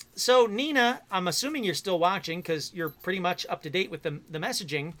 So Nina, I'm assuming you're still watching because you're pretty much up to date with the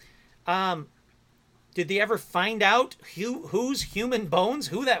messaging. Did they ever find out whose human bones,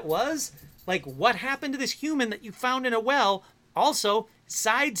 who that was? Like, what happened to this human that you found in a well? Also,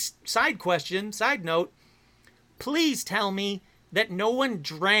 side note, please tell me that no one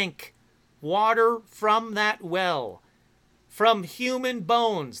drank water from that well. From human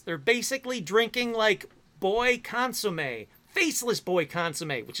bones. They're basically drinking like boy consomme. Faceless boy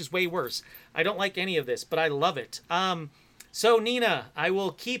consomme, which is way worse. I don't like any of this, but I love it. So Nina, I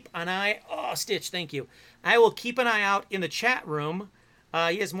will keep an eye... Oh, Stitch, thank you. I will keep an eye out in the chat room.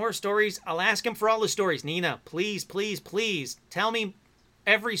 He has more stories. I'll ask him for all the stories. Nina, please, please, please, tell me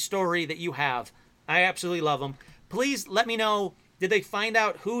every story that you have. I absolutely love them. Please let me know, did they find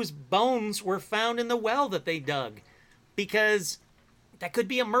out whose bones were found in the well that they dug? Because that could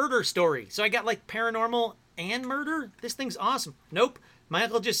be a murder story. So I got like paranormal and murder? This thing's awesome. Nope. My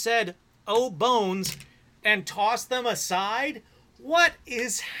uncle just said, oh, bones, and tossed them aside? What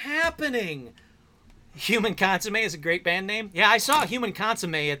is happening? Human Consomme is a great band name. Yeah, I saw Human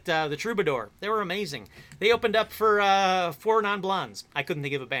Consomme at the Troubadour. They were amazing. They opened up for Four Non Blondes. I couldn't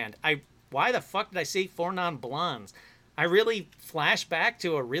think of a band. Why the fuck did I say Four Non Blondes? I really flashed back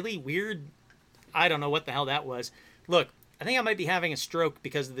to a really weird... I don't know what the hell that was. Look, I think I might be having a stroke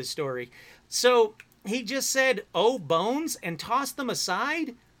because of this story. So, he just said, oh, bones, and tossed them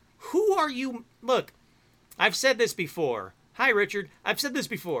aside? Who are you... Look, I've said this before. Hi, Richard. I've said this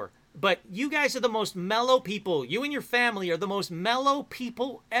before. But you guys are the most mellow people. You and your family are the most mellow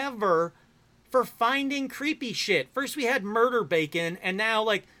people ever for finding creepy shit. First we had murder bacon, and now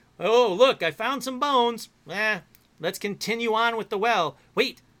like, oh, look, I found some bones. Let's continue on with the well.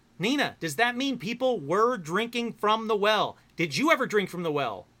 Wait, Nina, does that mean people were drinking from the well? Did you ever drink from the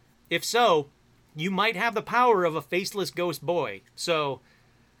well? If so, you might have the power of a faceless ghost boy. So,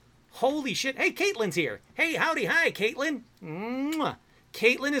 holy shit. Hey, Caitlin's here. Hey, howdy, hi, Caitlin. Mwah.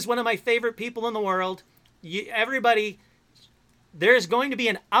 Caitlin is one of my favorite people in the world. Everybody, there's going to be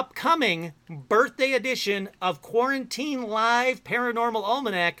an upcoming birthday edition of Quarantine Live Paranormal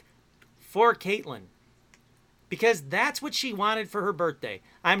Almanac for Caitlin. Because that's what she wanted for her birthday.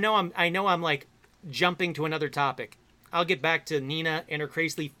 I know I'm like jumping to another topic. I'll get back to Nina and her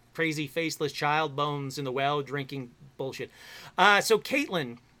crazy faceless child bones in the well drinking bullshit. So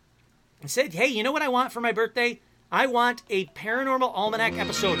Caitlin said, hey, you know what I want for my birthday? I want a Paranormal Almanac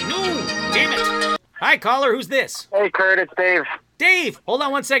episode. No! Damn it! Hi, caller. Who's this? Hey, Kurt. It's Dave. Dave! Hold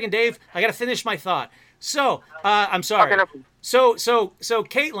on one second, Dave. I got to finish my thought. So, I'm sorry. So,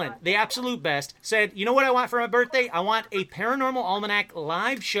 Caitlin, the absolute best, said, you know what I want for my birthday? I want a Paranormal Almanac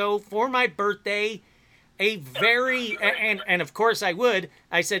live show for my birthday. A very, and of course I would.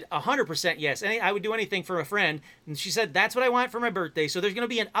 I said 100% yes. And I would do anything for a friend. And she said, that's what I want for my birthday. So there's going to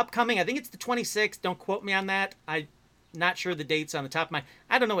be an upcoming, I think it's the 26th. Don't quote me on that. I'm not sure the date's on the top of my,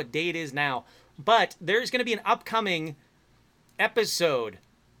 I don't know what date it is now. But there's going to be an upcoming episode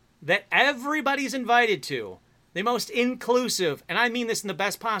that everybody's invited to. The most inclusive, and I mean this in the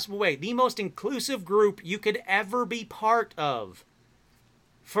best possible way, the most inclusive group you could ever be part of.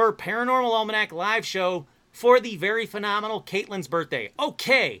 For Paranormal Almanac live show for the very phenomenal Caitlin's birthday.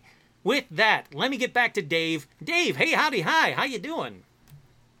 Okay, with that, let me get back to Dave. Dave, hey, howdy, hi, how you doing?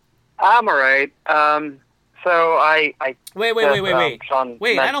 I'm all right. So I Wait. Wait,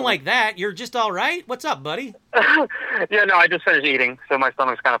 I don't like that. You're just all right? What's up, buddy? Yeah, no, I just finished eating, so my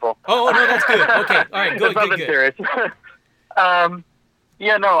stomach's kind of full. Oh, no, that's good. Okay, all right, good. Serious.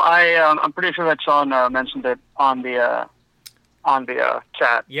 Yeah, no, I'm pretty sure that Sean mentioned it on the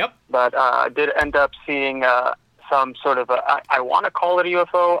chat. Yep. But I did end up seeing some sort of I want to call it a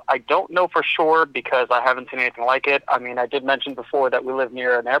UFO. I don't know for sure because I haven't seen anything like it. I mean, I did mention before that we live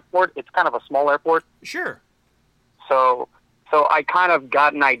near an airport. It's kind of a small airport. Sure. So So I kind of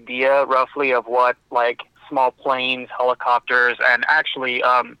got an idea roughly of what, like, small planes, helicopters, and actually,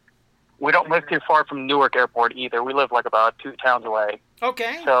 we don't live too far from Newark Airport either. We live, like, about 2 towns away.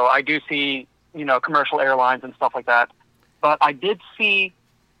 Okay. So I do see, commercial airlines and stuff like that. But I did see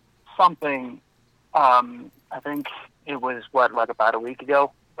something, I think it was, about a week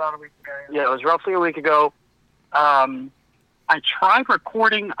ago? About a week ago. Yeah, it was roughly a week ago. I tried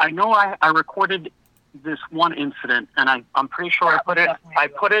recording. I know I recorded this one incident, and I'm pretty sure I put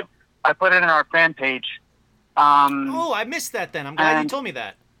it in our fan page. Oh, I missed that then. I'm glad you told me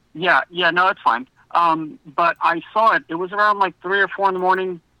that. Yeah, no, it's fine. But I saw it. It was around like 3 or 4 in the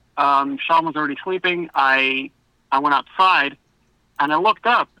morning. Sean was already sleeping. I went outside, and I looked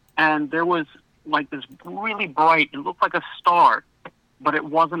up, and there was like this really bright, it looked like a star, but it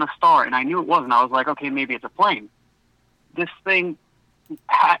wasn't a star, and I knew it wasn't. I was like, okay, maybe it's a plane. This thing,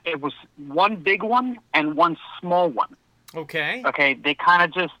 it was one big one and one small one. Okay. Okay, they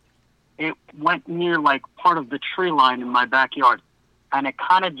kind of it went near like part of the tree line in my backyard, and it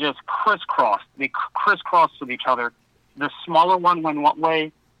kind of just crisscrossed. They crisscrossed with each other. The smaller one went one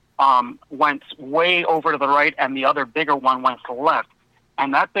way, went way over to the right, and the other bigger one went to the left.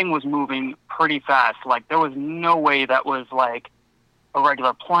 And that thing was moving pretty fast. Like, there was no way that was like a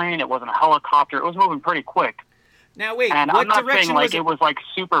regular plane. It wasn't a helicopter. It was moving pretty quick. Now wait, and what I'm not direction saying like was it was like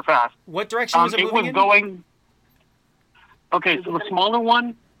super fast. What direction was it moving in? It was going. Okay, so the smaller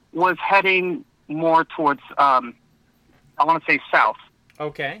one was heading more towards, I want to say south.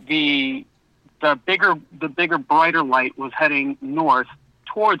 Okay. The bigger, brighter light was heading north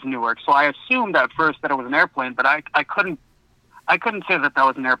towards Newark. So I assumed at first that it was an airplane, but I couldn't say that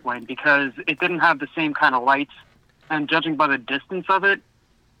was an airplane because it didn't have the same kind of lights. And judging by the distance of it,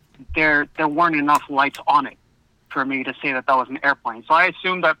 there weren't enough lights on it for me to say that was an airplane. So I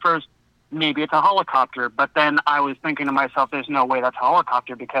assumed at first maybe it's a helicopter, but then I was thinking to myself, there's no way that's a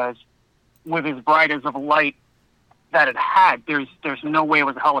helicopter because with as bright as of a light that it had, there's no way it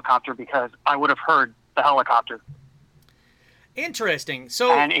was a helicopter because I would have heard the helicopter. Interesting.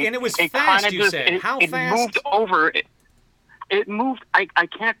 So, and it was fast, you said. How fast? It moved over. It moved. I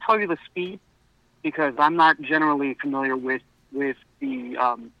can't tell you the speed because I'm not generally familiar with the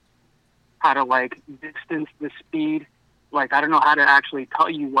how to like distance the speed. Like, I don't know how to actually tell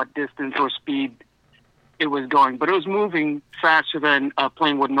you what distance or speed it was going, but it was moving faster than a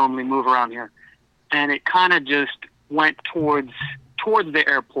plane would normally move around here. And it kind of just went towards the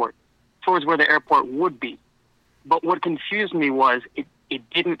airport, towards where the airport would be. But what confused me was it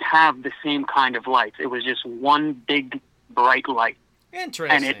didn't have the same kind of lights. It was just one big bright light.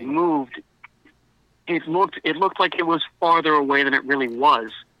 Interesting. And it moved. It looked like it was farther away than it really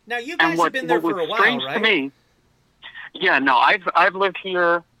was. Now, you guys have been there for a while, right? To me, yeah, no, I've lived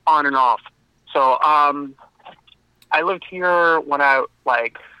here on and off. So I lived here when I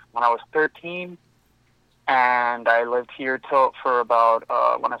was 13, and I lived here for about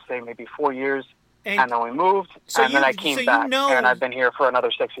I want to say maybe 4 years, and then we moved, and then I came back, and I've been here for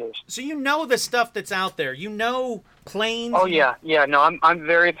another 6 years. So you know the stuff that's out there. You know planes. Oh yeah. No, I'm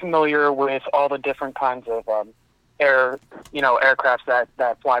very familiar with all the different kinds of aircrafts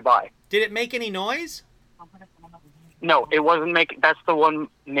that fly by. Did it make any noise? No, it wasn't making. That's the one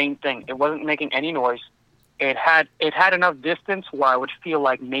main thing. It wasn't making any noise. It had enough distance where I would feel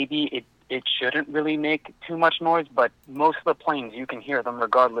like maybe it shouldn't really make too much noise. But most of the planes, you can hear them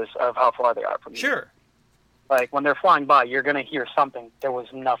regardless of how far they are from you. Sure. Like when they're flying by, you're gonna hear something. There was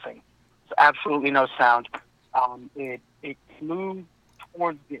nothing. There's absolutely no sound. It flew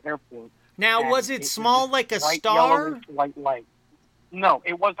towards the airport. Now, was it small like a star? White light. No,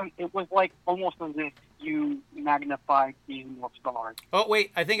 it wasn't. It was like almost as if you magnified the North Star. Oh,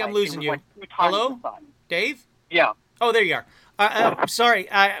 wait, I think I'm losing you. Like Hello? Dave? Yeah. Oh, there you are.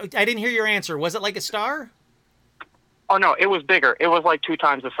 Sorry, I didn't hear your answer. Was it like a star? Oh, no, it was bigger. It was like 2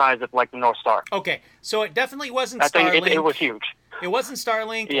 times the size of like the North Star. Okay, so it definitely wasn't Starlink. Starlink. It was huge. It wasn't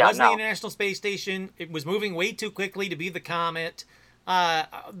Starlink. It wasn't the International Space Station. It was moving way too quickly to be the Comet.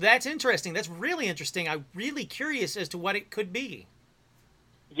 That's interesting. That's really interesting. I'm really curious as to what it could be.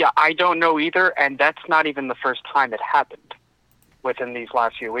 Yeah, I don't know either, and that's not even the first time it happened within these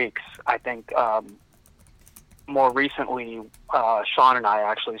last few weeks. I think more recently, Sean and I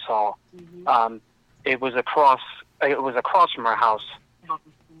actually saw. It was across from our house.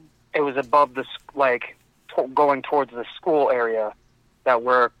 It was above the going towards the school area that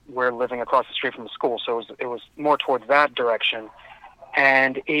we're living across the street from the school. So it was more towards that direction,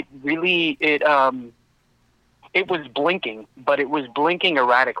 and it was blinking, but it was blinking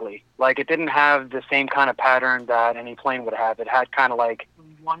erratically. Like, it didn't have the same kind of pattern that any plane would have. It had kind of like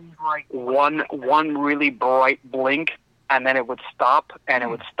one really bright blink, and then it would stop, and it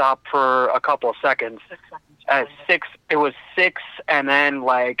would stop for a couple of seconds. 6 it was 6, and then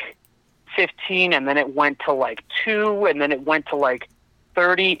like 15, and then it went to like 2, and then it went to like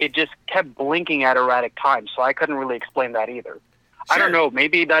 30. It just kept blinking at erratic times, so I couldn't really explain that either. I don't know.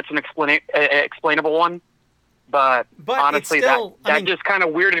 Maybe that's an explainable one, but honestly, still, that just kind of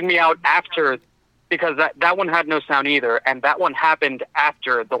weirded me out after, because that one had no sound either, and that one happened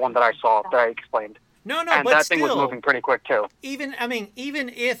after the one that I saw that I explained. No, and but that still, thing was moving pretty quick too. Even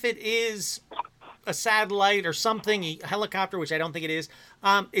if it is a satellite or something, a helicopter, which I don't think it is,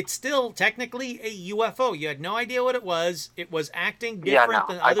 it's still technically a UFO. You had no idea what it was. It was acting different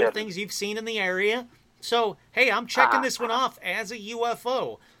than other things you've seen in the area. So, hey, I'm checking this one off as a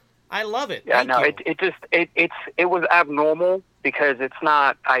UFO. I love it. Yeah, Thank you. It was abnormal, because it's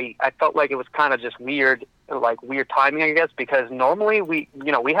not. I felt like it was kind of just weird, like weird timing, I guess, because normally we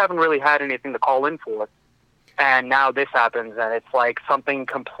haven't really had anything to call in for, and now this happens, and it's like something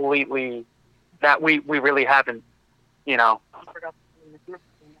completely that we really haven't, Yeah,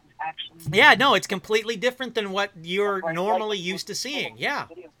 no, it's completely different than what you're normally used to seeing. Yeah.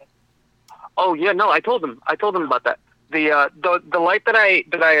 Oh yeah, no, I told them about that. The light that I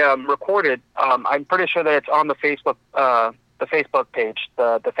recorded, I'm pretty sure that it's on the Facebook page,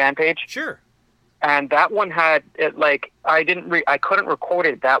 the fan page. Sure. And that one had it, like, I couldn't record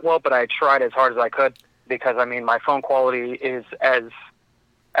it that well, but I tried as hard as I could, because I mean my phone quality is as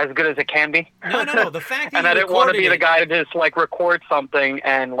good as it can be. No. The fact that and I didn't want to be the guy to just like record something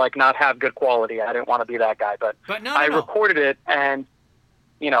and like not have good quality. I didn't want to be that guy, but I recorded it, and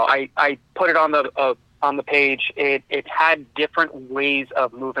I put it on the page. It had different ways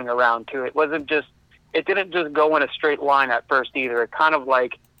of moving around too. It didn't just go in a straight line at first either. It kind of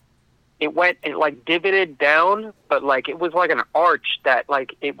like it like divoted down, but like it was like an arch that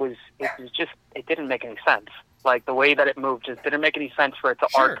like it didn't make any sense. Like the way that it moved just didn't make any sense for it to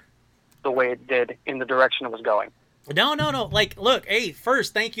arc the way it did in the direction it was going. No. Like, look, hey,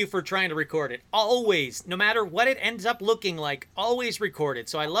 first, thank you for trying to record it. Always, no matter what it ends up looking like, always record it.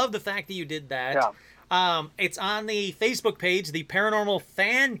 So I love the fact that you did that. Yeah. It's on the Facebook page, the Paranormal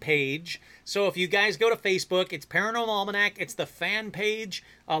fan page. So if you guys go to Facebook, it's Paranormal Almanac. It's the fan page.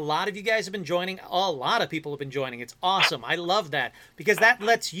 A lot of you guys have been joining. A lot of people have been joining. It's awesome. I love that, because that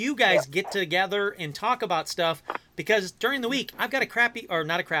lets you guys get together and talk about stuff. Because during the week, I've got I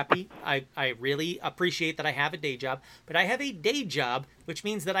really appreciate that I have a day job, but I have a day job, which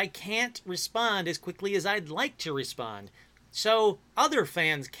means that I can't respond as quickly as I'd like to respond. So other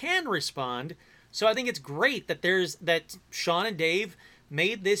fans can respond. So I think it's great that Sean and Dave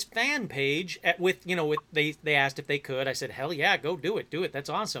made this fan page they asked if they could. I said, hell yeah, go do it. That's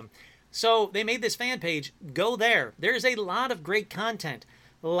awesome. So they made this fan page. Go there. There's a lot of great content.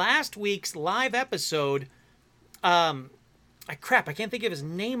 Last week's live episode, I can't think of his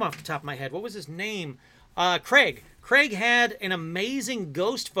name off the top of my head. What was his name? Craig. Craig had an amazing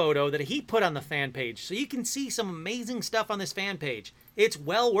ghost photo that he put on the fan page. So you can see some amazing stuff on this fan page. It's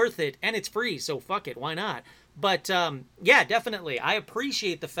well worth it, and it's free, so fuck it, why not? But, yeah, definitely. I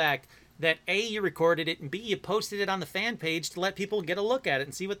appreciate the fact that, A, you recorded it, and B, you posted it on the fan page to let people get a look at it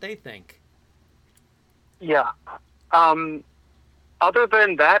and see what they think. Yeah. Other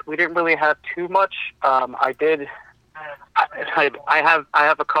than that, we didn't really have too much. I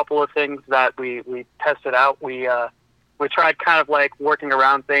have a couple of things that we tested out. We tried kind of like working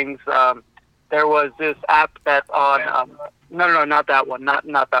around things. There was this app that's on. No, not that one.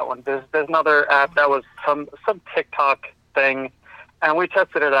 Not that one. There's another app that was some TikTok thing, and we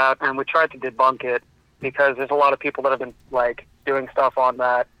tested it out and we tried to debunk it, because there's a lot of people that have been like doing stuff on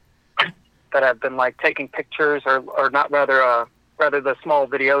that have been like taking pictures or not rather the small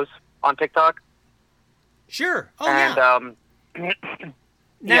videos on TikTok. Sure. Oh, and,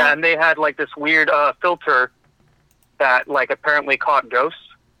 yeah. And they had like this weird filter that like apparently caught ghosts.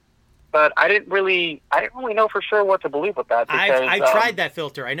 But I didn't really know for sure what to believe with that. Because, I tried that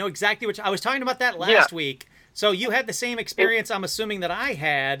filter. I know exactly I was talking about that last week. So you had the same experience, I'm assuming, that I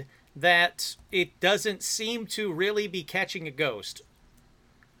had, that it doesn't seem to really be catching a ghost.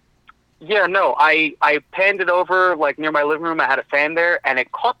 Yeah, no, I panned it over like near my living room. I had a fan there, and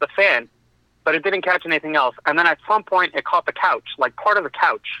it caught the fan, but it didn't catch anything else. And then at some point, it caught the couch, like part of the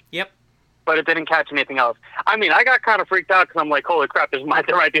couch. Yep. But it didn't catch anything else. I mean, I got kind of freaked out because I'm like, holy crap, there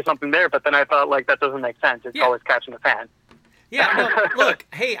might be something there. But then I thought, like, that doesn't make sense. It's always catching the fan. Yeah, no, look,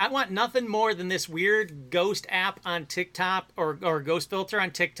 hey, I want nothing more than this weird ghost app on TikTok or ghost filter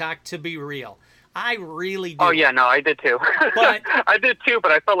on TikTok to be real. I really do. Oh, yeah, no, I did too. But I did too,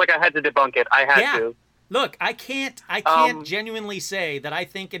 but I felt like I had to debunk it. I had to. Look, I can't genuinely say that I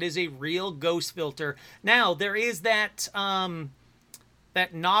think it is a real ghost filter. Now, there is that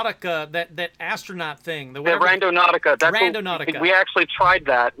that Nautica, that astronaut thing. The Randonautica. Randonautica. We actually tried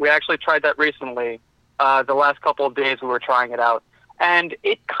that. We actually tried that recently. The last couple of days we were trying it out. And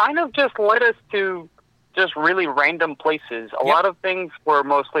it kind of just led us to just really random places. A lot of things were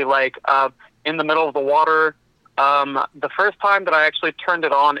mostly like in the middle of the water. The first time that I actually turned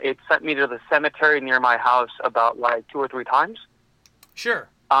it on, it sent me to the cemetery near my house about like 2 or 3 times. Sure.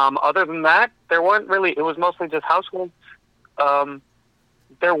 Other than that, there weren't really, it was mostly just households.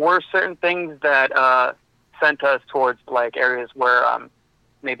 There were certain things that sent us towards like areas where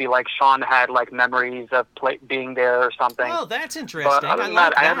maybe like Sean had like memories of being there or something. Oh, that's interesting. But other than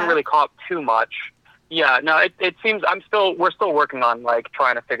that, I haven't really caught too much. Yeah, no, it seems we're still working on like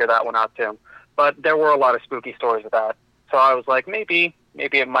trying to figure that one out too. But there were a lot of spooky stories with that. So I was like, maybe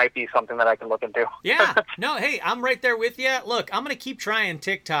it might be something that I can look into. Yeah. No, hey, I'm right there with you. Look, I'm going to keep trying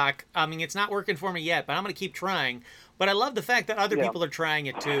TikTok. I mean, it's not working for me yet, but I'm going to keep trying. But I love the fact that other people are trying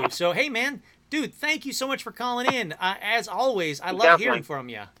it too. So, hey, man, dude, thank you so much for calling in. As always, I love hearing from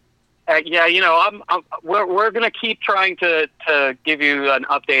you. Yeah, you know, we're going to keep trying to give you an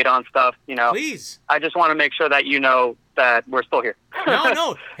update on stuff, you know. Please. I just want to make sure that you know that we're still here.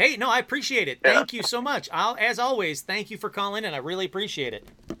 No. Hey, no, I appreciate it. Thank you so much. As always, thank you for calling in. I really appreciate it.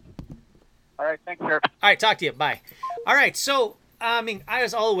 All right, thanks, sir. All right, talk to you. Bye. All right, so, I mean,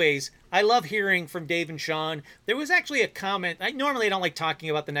 as always, I love hearing from Dave and Sean. There was actually a comment. Normally I don't like talking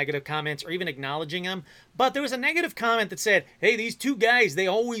about the negative comments or even acknowledging them, but there was a negative comment that said, hey, these two guys, they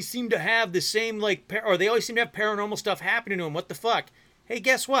always seem to have the same, or they always seem to have paranormal stuff happening to them. What the fuck? Hey,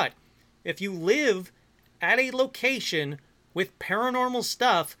 guess what? If you live at a location with paranormal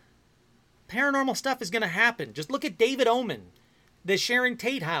stuff is going to happen. Just look at David Oman, the Sharon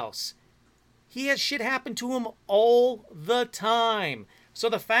Tate house. He has shit happen to him all the time. So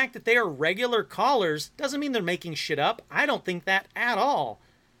the fact that they are regular callers doesn't mean they're making shit up. I don't think that at all.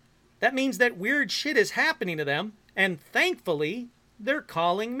 That means that weird shit is happening to them, and thankfully, they're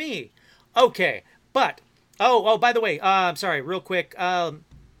calling me. Okay, but, by the way, I'm sorry, real quick,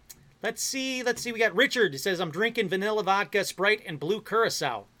 let's see, we got Richard. He says, I'm drinking vanilla vodka, Sprite, and blue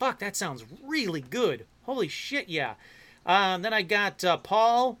curacao. Fuck, that sounds really good. Holy shit, yeah. Then I got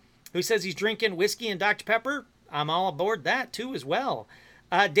Paul, who says he's drinking whiskey and Dr. Pepper. I'm all aboard that, too, as well.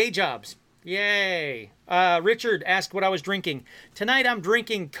 Day jobs. Yay. Richard asked what I was drinking. Tonight I'm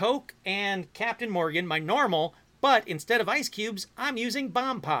drinking Coke and Captain Morgan, my normal, but instead of ice cubes, I'm using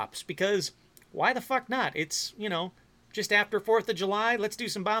bomb pops, because why the fuck not? It's, just after 4th of July, let's do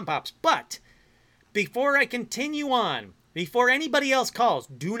some bomb pops. But before I continue on, before anybody else calls,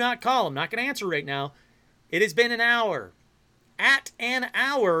 do not call. I'm not going to answer right now. It has been an hour. At an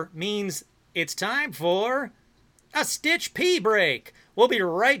hour means it's time for a Stitch Pee break. We'll be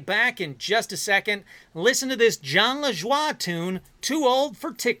right back in just a second. Listen to this John LaJoie tune, Too Old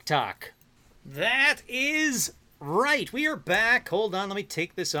for TikTok. That is right. We are back. Hold on, let me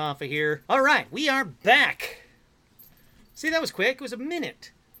take this off of here. All right, we are back. See, that was quick. It was a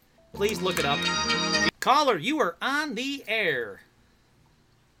minute. Please look it up. Caller, you are on the air.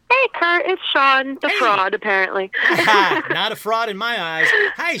 Hey, Kurt, it's Sean, the fraud, apparently. Not a fraud in my eyes.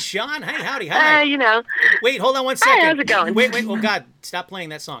 Hi, Sean. Hey, howdy, hi. Wait, hold on one second. Hi, how's it going? Wait, oh, God, stop playing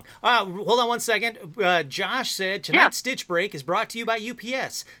that song. Hold on one second. Josh said, tonight's Stitch Break is brought to you by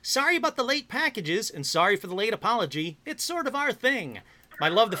UPS. Sorry about the late packages, and sorry for the late apology. It's sort of our thing. I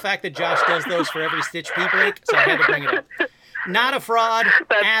love the fact that Josh does those for every Stitch Pee break, so I had to bring it up. Not a fraud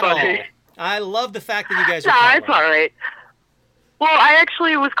at all. I love the fact that you guys are calling. It's all right. Well, I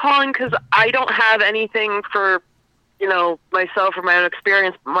actually was calling because I don't have anything for, myself or my own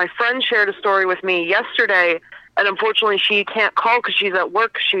experience. My friend shared a story with me yesterday, and unfortunately she can't call because she's at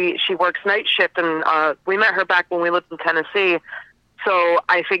work. She works night shift, and we met her back when we lived in Tennessee. So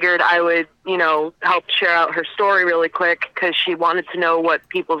I figured I would, help share out her story really quick because she wanted to know what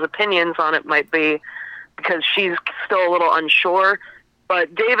people's opinions on it might be because she's still a little unsure.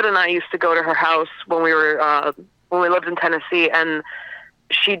 But David and I used to go to her house when we lived in Tennessee, and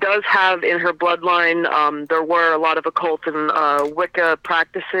she does have in her bloodline, there were a lot of occult and Wicca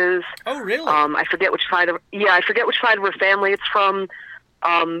practices. Oh, really? I forget which side of her family it's from.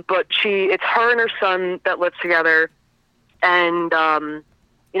 But it's her and her son that live together, and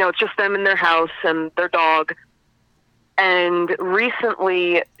it's just them in their house and their dog. And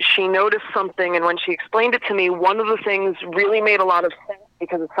recently she noticed something, and when she explained it to me, one of the things really made a lot of sense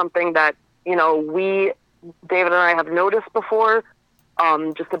because it's something that, David and I have noticed before,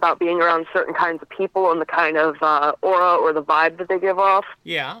 just about being around certain kinds of people and the kind of aura or the vibe that they give off.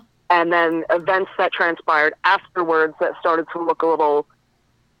 Yeah. and then events that transpired afterwards that started to look a little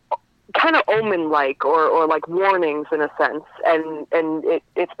kind of omen-like or like warnings in a sense, and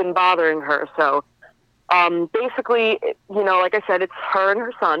it's been bothering her. So basically, you know, like I said, it's her and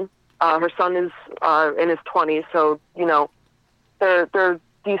her son. Her son is in his 20s, so, you know, they're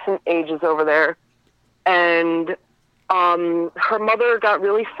decent ages over there. And her mother got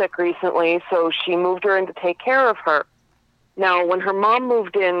really sick recently, so she moved her in to take care of her. Now, when her mom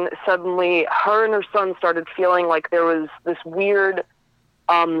moved in, suddenly her and her son started feeling like there was this weird,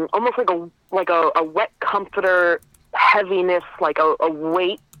 almost like a wet comforter heaviness, like a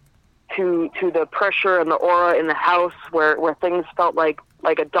weight to the pressure and the aura in the house, where things felt like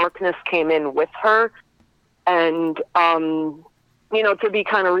a darkness came in with her. And you know, to be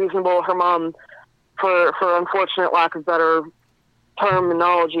kind of reasonable, her mom, for unfortunate lack of better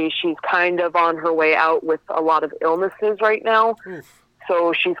terminology, she's kind of on her way out with a lot of illnesses right now. Oof.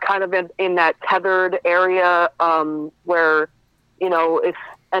 So she's kind of in that tethered area where, you know, if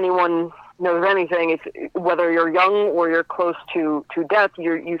anyone knows anything, whether you're young or you're close to death,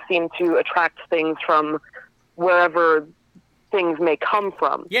 you seem to attract things from wherever things may come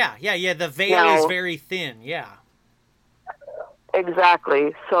from. Yeah. The veil is very thin. Yeah.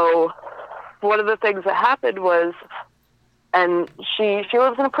 Exactly. So one of the things that happened was, and she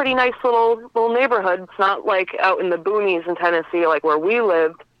lives in a pretty nice little neighborhood. It's not like out in the boonies in Tennessee, like where we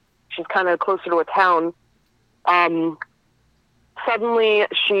lived. She's kind of closer to a town. Suddenly,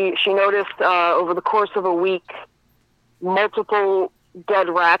 she noticed over the course of a week, multiple dead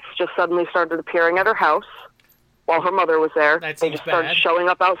rats just suddenly started appearing at her house while her mother was there. That they seems just started bad. showing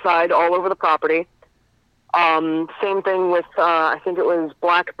up outside all over the property. Same thing with, I think it was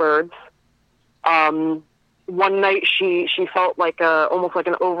blackbirds. One night she felt like almost like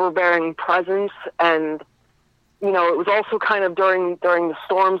an overbearing presence, and you know, it was also kind of during the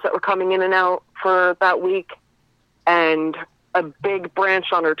storms that were coming in and out for that week, and a big branch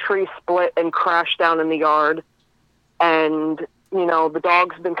on her tree split and crashed down in the yard. And you know, the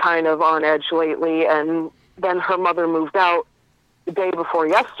dog's been kind of on edge lately, and then her mother moved out the day before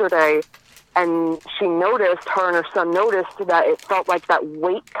yesterday, and her and her son noticed that it felt like that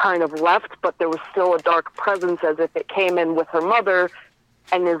weight kind of left, but there was still a dark presence as if it came in with her mother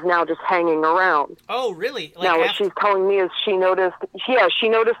and is now just hanging around. Oh, really? Like now, what she's telling me is she noticed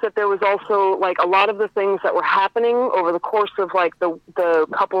that there was also, like, a lot of the things that were happening over the course of, like, the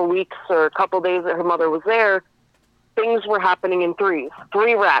couple weeks or couple days that her mother was there. Things were happening in threes.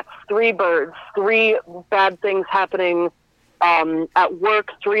 3 rats, 3 birds, 3 bad things happening at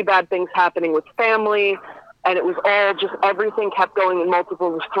work, 3 bad things happening with family, and it was all just, everything kept going in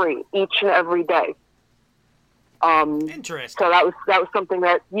multiples of 3 each and every day. Interesting. So that was something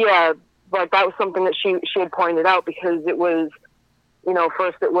that, that was something that she had pointed out, because it was, you know,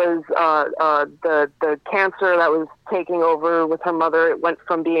 first it was the cancer that was taking over with her mother. It went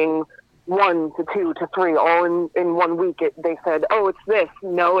from being 1 to 2 to 3 all in 1 week. They said, oh, it's this,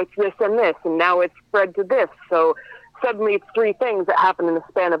 no, it's this and this, and now it's spread to this. So suddenly it's 3 things that happened in the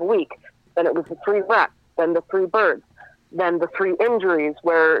span of a week. Then it was the 3 rats, then the 3 birds, then the 3 injuries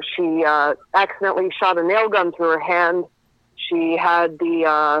where she accidentally shot a nail gun through her hand. She had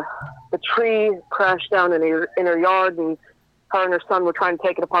the tree crash down in her yard, and her son were trying to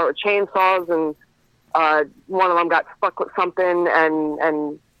take it apart with chainsaws, and one of them got stuck with something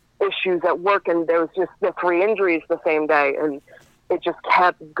and issues at work, and there was just the 3 injuries the same day, and it just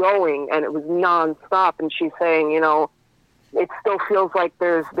kept going, and it was nonstop. And she's saying, you know, it still feels like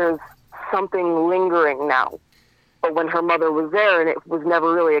there's something lingering now. But when her mother was there, and it was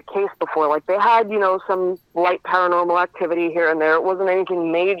never really a case before, like they had, you know, some light paranormal activity here and there. It wasn't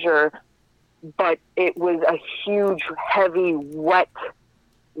anything major, but it was a huge, heavy, wet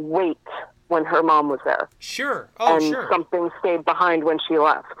weight when her mom was there. Sure. Oh, and sure. Something stayed behind when she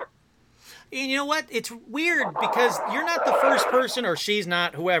left. And you know what? It's weird because you're not the first person, or she's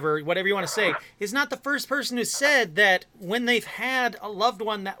not, whoever, whatever you want to say, is not the first person who said that when they've had a loved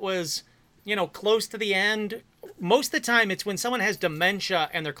one that was, you know, close to the end. Most of the time it's when someone has dementia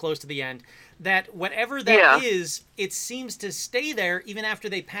and they're close to the end, that whatever that is, it seems to stay there even after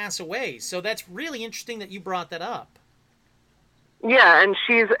they pass away. So that's really interesting that you brought that up. Yeah,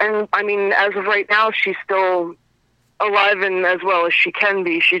 and I mean, as of right now, she's still alive and as well as she can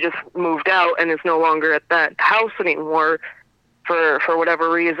be. She just moved out and is no longer at that house anymore for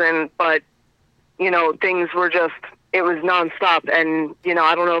whatever reason. But, you know, things were just, it was nonstop. And, you know,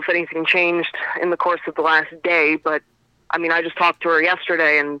 I don't know if anything changed in the course of the last day, but I mean, I just talked to her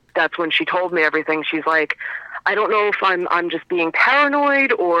yesterday, and that's when she told me everything. She's like, I don't know if I'm just being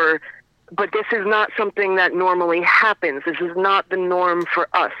paranoid, or but this is not something that normally happens. This is not the norm for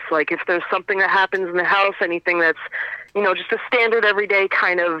us. Like, if there's something that happens in the house, anything that's, just a standard everyday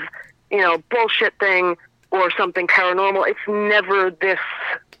kind of, bullshit thing or something paranormal, it's never this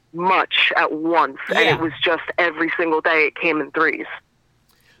much at once. Yeah. And it was just every single day it came in threes.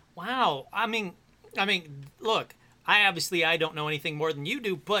 Wow. I mean, look, I don't know anything more than you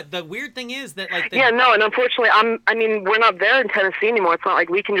do, but the weird thing is that, like, and unfortunately, we're not there in Tennessee anymore. It's not like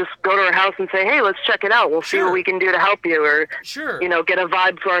we can just go to our house and say, hey, let's check it out. We'll see what we can do to help you, or, get a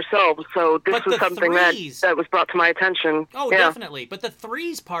vibe for ourselves. So this was something that was brought to my attention. Oh, definitely. But the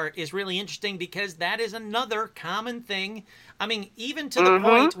threes part is really interesting because that is another common thing. I mean, even to the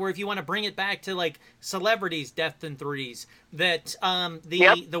point where if you want to bring it back to, like, celebrities' death in threes, that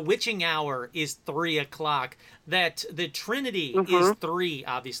the witching hour is 3 o'clock, that the Trinity is 3,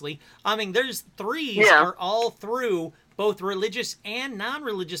 obviously. I mean, there's threes are all through both religious and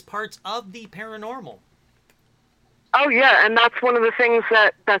non-religious parts of the paranormal. Oh, yeah, and that's one of the things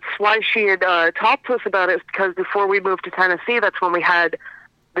that's why she had talked to us about it, is because before we moved to Tennessee, that's when we had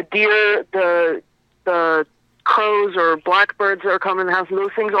the deer, the crows or blackbirds that are coming in the house, and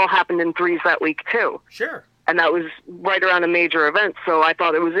those things all happened in threes that week, too. Sure. And that was right around a major event, so I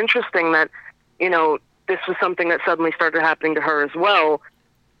thought it was interesting that, this was something that suddenly started happening to her as well,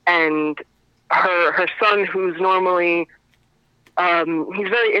 and her son, who's normally... he's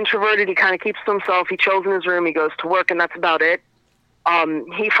very introverted. He kind of keeps to himself. He chills in his room. He goes to work, and that's about it.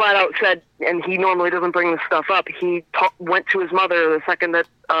 He flat out said, and he normally doesn't bring this stuff up, he went to his mother the second that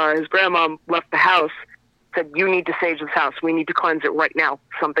his grandma left the house, said, you need to sage this house. We need to cleanse it right now.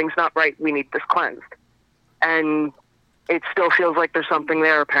 Something's not right. We need this cleansed. And it still feels like there's something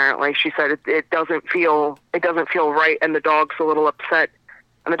there, apparently. She said it doesn't feel right, and the dog's a little upset.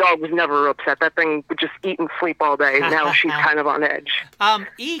 And the dog was never upset. That thing would just eat and sleep all day. Now she's kind of on edge.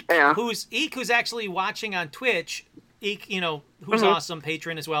 Eek, who's actually watching on Twitch, Eek, who's awesome,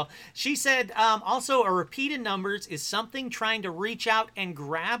 patron as well. She said, also, a repeated numbers is something trying to reach out and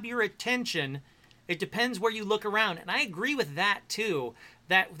grab your attention. It depends where you look around. And I agree with that, too.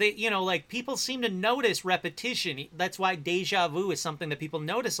 That they, like, people seem to notice repetition. That's why deja vu is something that people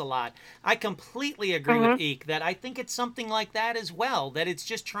notice a lot. I completely agree with Eek that I think it's something like that as well. That it's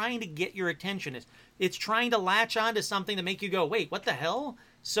just trying to get your attention. It's trying to latch on to something to make you go, wait, what the hell?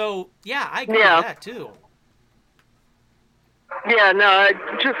 So yeah, I agree with that too. Yeah, no,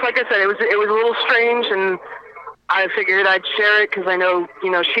 just like I said, it was a little strange, and I figured I'd share it because I know,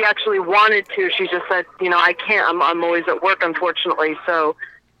 she actually wanted to. She just said, I can't. I'm always at work, unfortunately. So,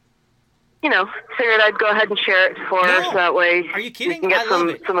 figured I'd go ahead and share it for her, so that way are you kidding? we can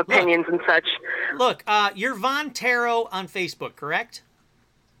get some opinions and such. Look, you're Von Tarot on Facebook, correct?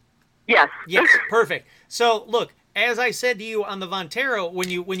 Yes. Yes, perfect. So, look, as I said to you on the Von Tarot, when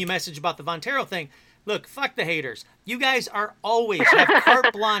you messaged about the Von Tarot thing, look, fuck the haters. You guys are always have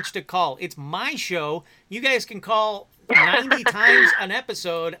carte blanche to call. It's my show. You guys can call 90 times an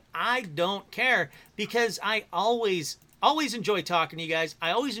episode. I don't care, because I always enjoy talking to you guys.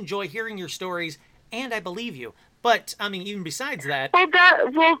 I always enjoy hearing your stories, and I believe you. But, I mean, even besides that...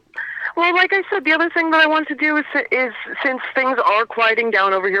 Well, like I said, the other thing that I want to do is since things are quieting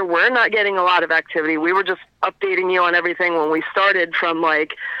down over here, we're not getting a lot of activity. We were just updating you on everything when we started from,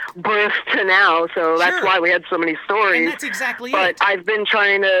 like, birth to now, so that's why we had so many stories. And that's exactly it. But I've been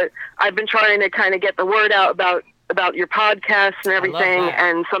trying to kind of get the word out about your podcast and everything,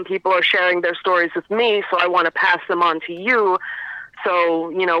 and some people are sharing their stories with me, so I want to pass them on to you,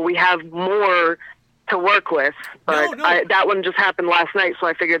 so, we have more to work with, but that one just happened last night, so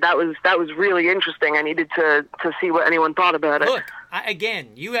I figured that was really interesting. I needed to see what anyone thought about it. Look, again,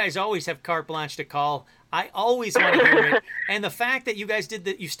 you guys always have carte blanche to call. I always want to hear it, and the fact that you guys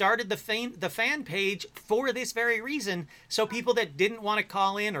you started the fan page for this very reason, so people that didn't want to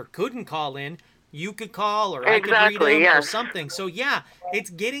call in or couldn't call in, you could call, or I could read them, or something. So yeah, it's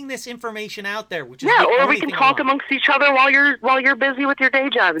getting this information out there, which is or we can talk amongst each other while you're busy with your day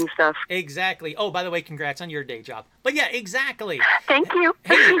job and stuff. Exactly. Oh, by the way, congrats on your day job. But yeah, exactly. Thank you.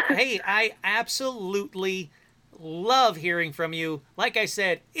 Hey, I absolutely love hearing from you. Like I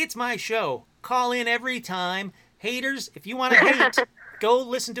said, it's my show. Call in every time. Haters, if you want to hate, go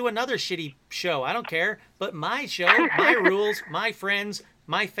listen to another shitty show. I don't care. But my show, my rules, my friends,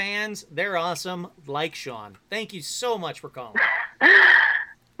 my fans, they're awesome, like Sean. Thank you so much for calling.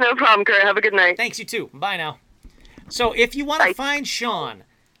 No problem, Kurt. Have a good night. Thanks, you too. Bye now. So if you want to find Sean,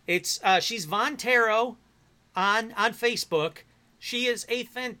 it's she's Von Tarot on Facebook. She is a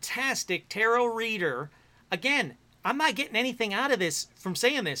fantastic tarot reader. Again, I'm not getting anything out of this from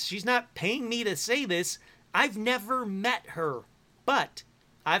saying this. She's not paying me to say this. I've never met her. But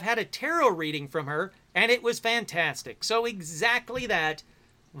I've had a tarot reading from her, and it was fantastic. So exactly that.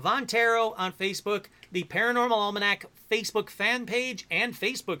 Von Tarot on Facebook, the Paranormal Almanac Facebook fan page and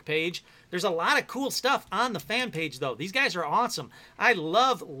Facebook page. There's a lot of cool stuff on the fan page, though. These guys are awesome. I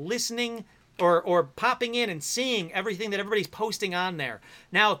love listening or popping in and seeing everything that everybody's posting on there.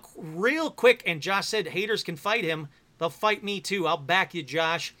 Now, real quick, and Josh said haters can fight him. They'll fight me too. I'll back you,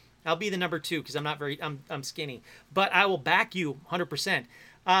 Josh. I'll be the number 2 because I'm skinny. But I will back you 100%.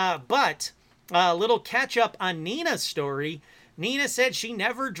 But a little catch up on Nina's story. Nina said she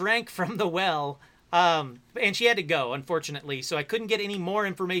never drank from the well, and she had to go, unfortunately, so I couldn't get any more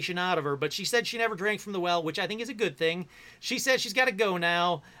information out of her, but she said she never drank from the well, which I think is a good thing. She says she's got to go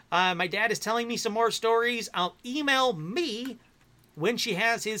now. My dad is telling me some more stories. I'll email me when she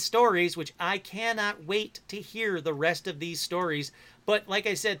has his stories, which I cannot wait to hear the rest of these stories. But like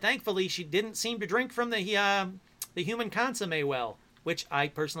I said, thankfully, she didn't seem to drink from the human consomme well, which I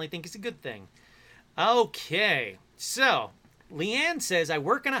personally think is a good thing. Okay, so Leanne says, I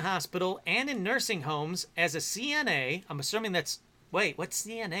work in a hospital and in nursing homes as a CNA. I'm assuming that's, wait, what's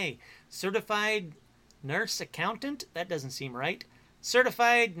CNA? Certified Nurse Accountant? That doesn't seem right.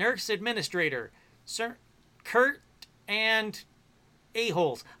 Certified Nurse Administrator. Kurt and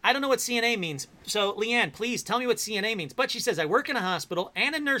a-holes. I don't know what CNA means. So, Leanne, please tell me what CNA means. But she says, I work in a hospital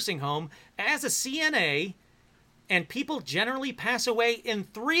and a nursing home as a CNA, and people generally pass away in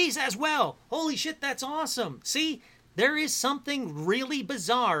 3s as well. Holy shit, that's awesome. See, there is something really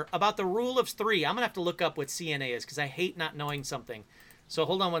bizarre about the rule of 3. I'm going to have to look up what CNA is because I hate not knowing something. So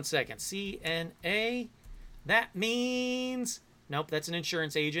hold on one second. CNA, that means... Nope, that's an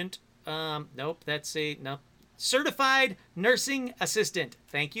insurance agent. Nope, that's a... Nope. Certified Nursing Assistant.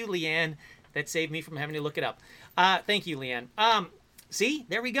 Thank you, Leanne. That saved me from having to look it up. Thank you, Leanne. See,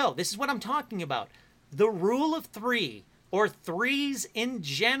 there we go. This is what I'm talking about. The rule of 3, or 3s in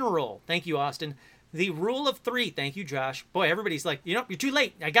general. Thank you, Austin. The rule of 3. Thank you, Josh. Boy, everybody's like, you know, you're too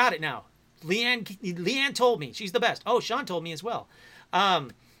late. I got it now. Leanne told me. She's the best. Oh, Sean told me as well.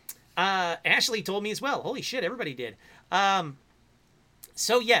 Ashley told me as well. Holy shit, everybody did.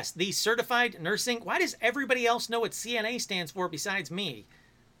 So yes, the certified nursing. Why does everybody else know what CNA stands for besides me?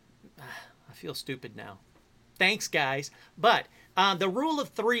 I feel stupid now. Thanks, guys. But the rule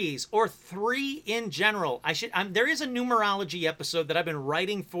of 3s, or 3 in general. There is a numerology episode that I've been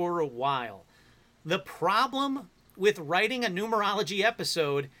writing for a while. The problem with writing a numerology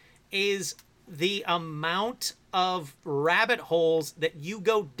episode is the amount of rabbit holes that you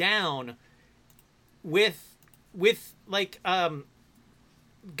go down with like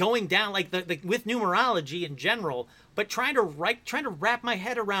going down like the with numerology in general, but trying to wrap my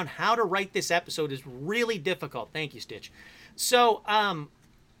head around how to write this episode is really difficult. Thank you, Stitch. So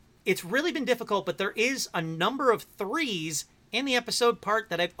it's really been difficult, but there is a number of 3s in the episode part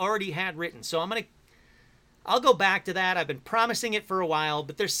that I've already had written. So I'll go back to that. I've been promising it for a while,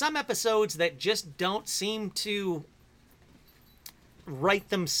 but there's some episodes that just don't seem to write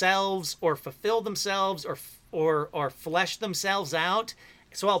themselves or fulfill themselves or flesh themselves out.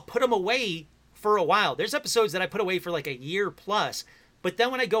 So I'll put them away for a while. There's episodes that I put away for like a year plus, but then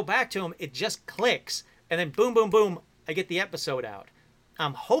when I go back to them, it just clicks, and then boom, boom, boom, I get the episode out.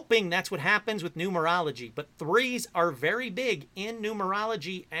 I'm hoping that's what happens with numerology, but 3s are very big in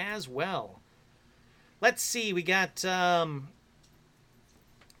numerology as well. Let's see, we got,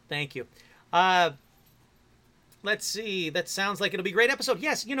 thank you. Let's see, that sounds like it'll be a great episode.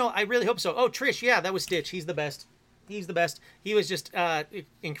 Yes, you know, I really hope so. Oh, Trish, yeah, that was Stitch. He's the best. He's the best. He was just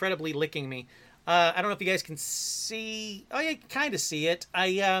incredibly licking me. I don't know if you guys can see. Oh, you kind of see it.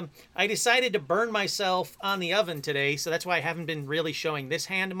 I decided to burn myself on the oven today, so that's why I haven't been really showing this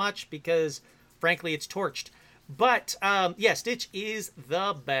hand much, because, frankly, it's torched. But, yeah, Stitch is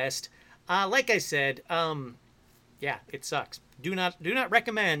the best. Like I said, yeah, it sucks. Do not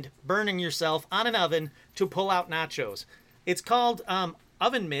recommend burning yourself on an oven to pull out nachos. It's called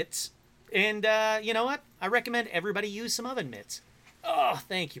oven mitts, and you know what? I recommend everybody use some oven mitts. Oh,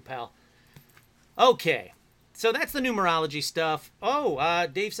 thank you, pal. Okay, so that's the numerology stuff. Oh,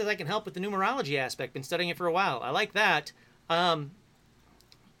 Dave says I can help with the numerology aspect. Been studying it for a while. I like that. I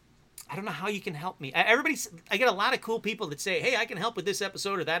don't know how you can help me. I get a lot of cool people that say, hey, I can help with this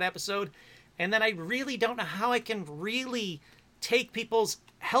episode or that episode. And then I really don't know how I can really take people's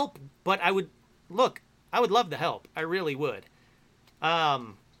help. But I would love the help. I really would.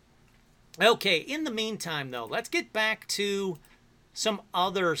 Okay, in the meantime, though, let's get back to some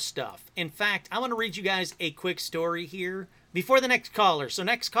other stuff. In fact, I want to read you guys a quick story here before the next caller. So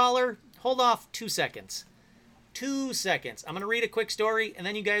next caller, hold off 2 seconds. 2 seconds. I'm going to read a quick story, and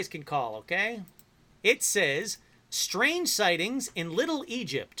then you guys can call, okay? It says, Strange sightings in Little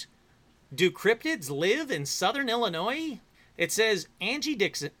Egypt. Do cryptids live in southern Illinois? It says Angie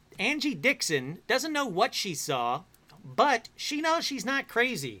Dixon doesn't know what she saw, but she knows she's not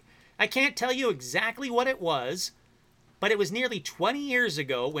crazy. I can't tell you exactly what it was, but it was nearly 20 years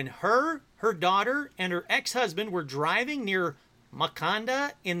ago when her daughter, and her ex-husband were driving near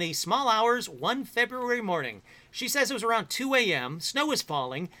Maconda in the small hours one February morning. She says it was around 2 a.m., snow was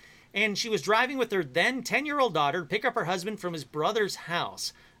falling, and she was driving with her then 10-year-old daughter to pick up her husband from his brother's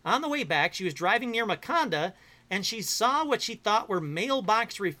house. On the way back, she was driving near Maconda, and she saw what she thought were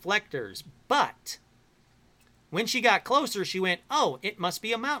mailbox reflectors. But when she got closer, she went, oh, it must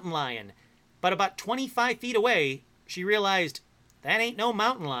be a mountain lion. But about 25 feet away, she realized that ain't no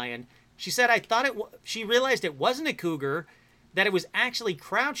mountain lion. She said, she realized it wasn't a cougar, that it was actually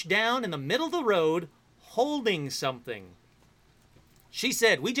crouched down in the middle of the road holding something. She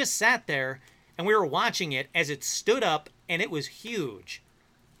said, we just sat there and we were watching it as it stood up, and it was huge.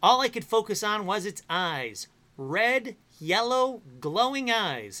 All I could focus on was its eyes. Red, yellow, glowing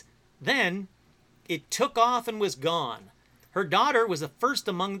eyes. Then it took off and was gone. Her daughter was the first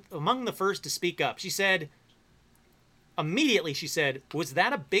among the first to speak up. She said, immediately she said, was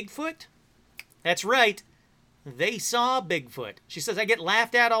that a Bigfoot? That's right. They saw Bigfoot. She says, I get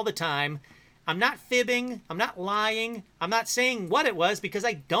laughed at all the time. I'm not fibbing. I'm not lying. I'm not saying what it was because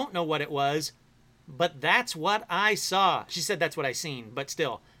I don't know what it was. But that's what I saw. She said that's what I seen, but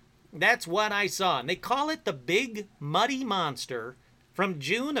still. That's what I saw. And they call it the Big Muddy Monster from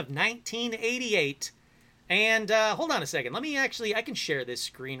June of 1988. And hold on a second. I can share this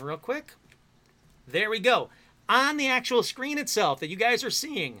screen real quick. There we go. On the actual screen itself that you guys are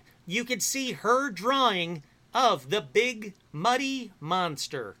seeing, you can see her drawing of the Big Muddy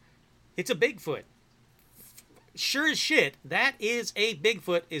Monster. It's a Bigfoot. Sure as shit, that is a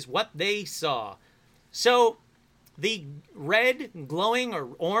Bigfoot is what they saw. So the red glowing or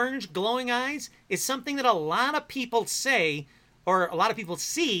orange glowing eyes is something that a lot of people say, or a lot of people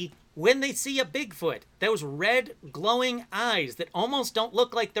see when they see a Bigfoot. Those red glowing eyes that almost don't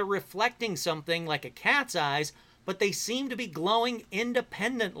look like they're reflecting something like a cat's eyes, but they seem to be glowing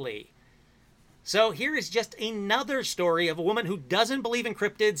independently. So here is just another story of a woman who doesn't believe in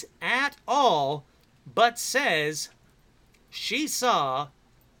cryptids at all, but says she saw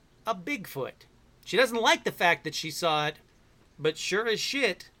a Bigfoot. She doesn't like the fact that she saw it, but sure as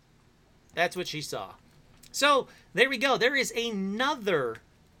shit, that's what she saw. So there we go. There is another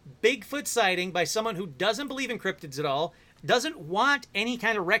Bigfoot sighting by someone who doesn't believe in cryptids at all, doesn't want any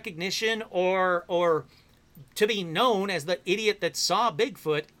kind of recognition or to be known as the idiot that saw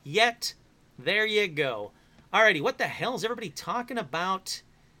Bigfoot, yet there you go. Alrighty, what the hell is everybody talking about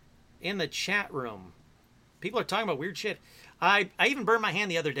in the chat room? People are talking about weird shit. I even burned my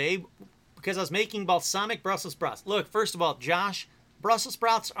hand the other day because I was making balsamic Brussels sprouts. Look, first of all, Josh, Brussels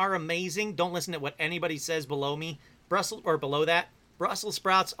sprouts are amazing. Don't listen to what anybody says below me. Below that. Brussels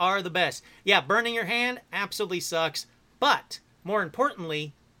sprouts are the best. Yeah, burning your hand absolutely sucks. But, more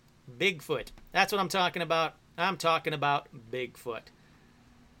importantly, Bigfoot. That's what I'm talking about. I'm talking about Bigfoot.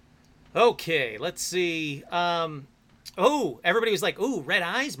 Okay, let's see. Everybody was like, ooh, red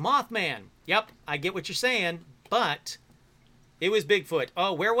eyes, Mothman. Yep, I get what you're saying, but it was Bigfoot.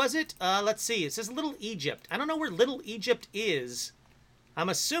 Oh, where was it? Let's see. It says Little Egypt. I don't know where Little Egypt is. I'm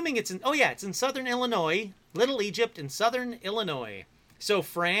assuming it's it's in southern Illinois. Little Egypt in southern Illinois. So,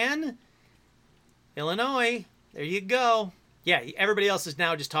 Fran, Illinois, there you go. Yeah, everybody else is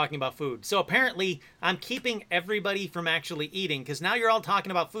now just talking about food. So apparently, I'm keeping everybody from actually eating, because now you're all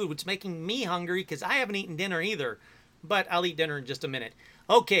talking about food, which is making me hungry, because I haven't eaten dinner either. But I'll eat dinner in just a minute.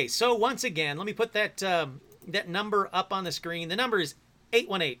 Okay, so once again, let me put that number up on the screen. The number is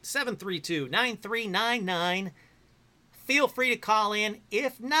 818-732-9399. Feel free to call in.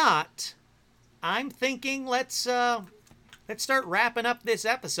 If not, I'm thinking let's start wrapping up this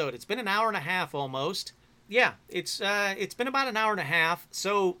episode. It's been an hour and a half almost. Yeah, it's been about an hour and a half,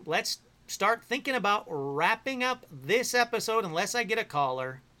 so let's start thinking about wrapping up this episode unless I get a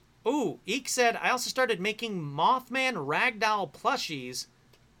caller. Ooh, Eek said, I also started making Mothman ragdoll plushies.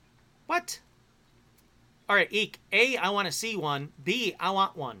 What? All right, Eek, A, I want to see one. B, I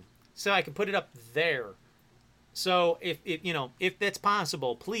want one, so I can put it up there. So if that's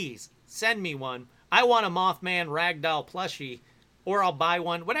possible, please send me one. I want a Mothman ragdoll plushie, or I'll buy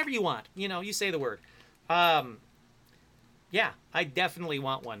one, whatever you want. You say the word. Yeah, I definitely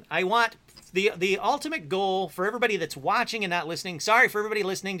want one. I want the ultimate goal for everybody that's watching and not listening. Sorry for everybody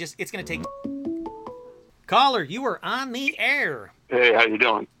listening. It's going to take. Caller, you are on the air. Hey, how you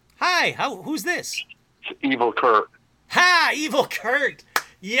doing? Hi. Who's this? It's Evil Kurt. Ha! Evil Kurt.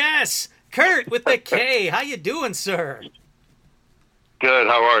 Yes. Kurt with the K. How you doing, sir? Good.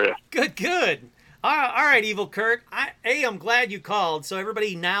 How are you? Good, good. All right, Evil Kurt. I'm glad you called, so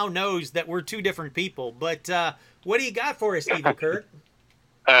everybody now knows that we're two different people. But what do you got for us, Evil Kurt?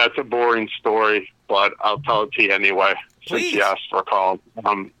 It's a boring story, but I'll tell it to you anyway, Please. since you asked for a call.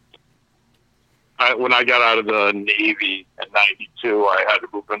 When I got out of the Navy in '92, I had to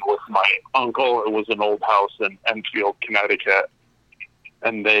move in with my uncle. It was an old house in Enfield, Connecticut.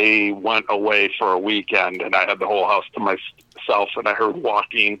 And they went away for a weekend, and I had the whole house to myself, and I heard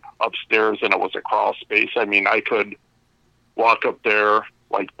walking upstairs, and it was a crawl space. I mean, I could walk up there,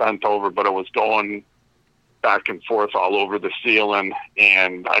 like, bent over, but it was going back and forth all over the ceiling,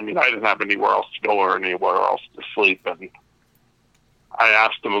 and, I mean, I didn't have anywhere else to go or anywhere else to sleep, and I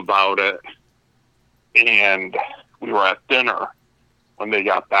asked them about it, and we were at dinner when they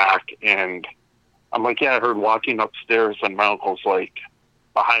got back, and I'm like, yeah, I heard walking upstairs, and my uncle's like,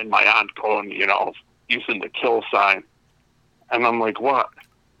 behind my aunt going, using the kill sign. And I'm like, what?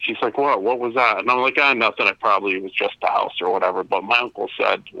 She's like, what? What was that? And I'm like, nothing. It probably was just a house or whatever. But my uncle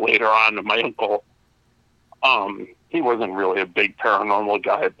said later on, and my uncle, he wasn't really a big paranormal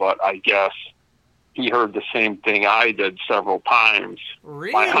guy, but I guess he heard the same thing I did several times.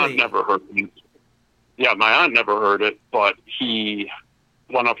 Really? My aunt never heard it. Yeah, my aunt never heard it, but he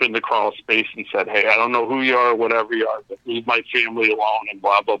went up in the crawl space and said, hey, I don't know who you are, whatever you are, but leave my family alone and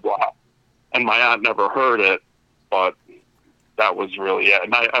blah, blah, blah. And my aunt never heard it, but that was really it.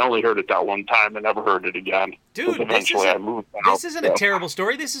 And I only heard it that one time and never heard it again. Dude, eventually I moved out. this isn't a terrible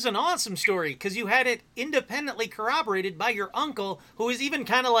story. This is an awesome story because you had it independently corroborated by your uncle, who is even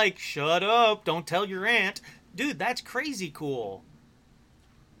kind of like, shut up, don't tell your aunt. Dude, that's crazy cool.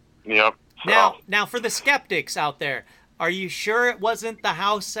 Yep. So, Now, for the skeptics out there, are you sure it wasn't the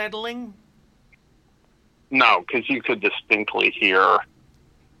house settling? no, because you could distinctly hear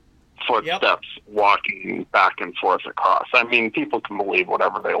footsteps walking back and forth across. I mean, people can believe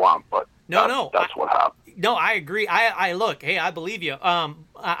whatever they want, but that's what happened. No, I agree. I look, hey, I believe you.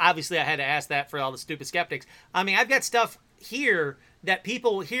 Obviously, I had to ask that for all the stupid skeptics. I mean, I've got stuff here that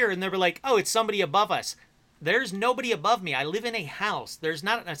people hear and they're like, oh, it's somebody above us. There's nobody above me. I live in a house. It's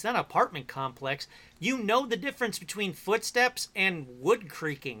not an apartment complex. You know the difference between footsteps and wood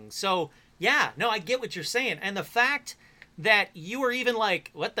creaking. So, yeah, no, I get what you're saying. And the fact that you were even like,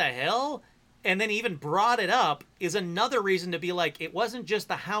 what the hell? And then even brought it up is another reason to be like, it wasn't just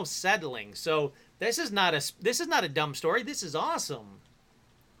the house settling. So this is not a dumb story. This is awesome.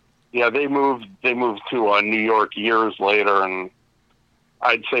 Yeah, they moved to New York years later, and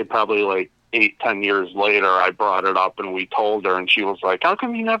I'd say probably like 8-10 years later, I brought it up and we told her, and she was like, how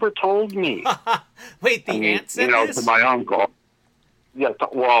come you never told me? Wait, the aunt said this? To my uncle. Yeah,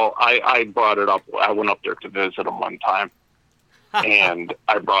 well, I brought it up. I went up there to visit him one time, and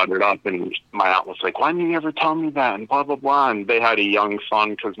I brought it up, and my aunt was like, why didn't you ever tell me that? And blah, blah, blah. And they had a young son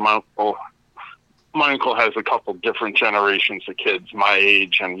because my uncle has a couple different generations of kids, my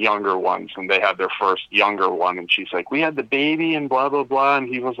age and younger ones, and they had their first younger one, and she's like, we had the baby and blah, blah, blah, and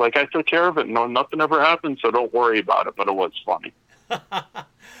he was like, I took care of it. No, nothing ever happened, so don't worry about it, but it was funny.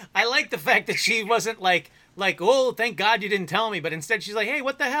 I like the fact that she wasn't like, oh, thank God you didn't tell me, but instead she's like, hey,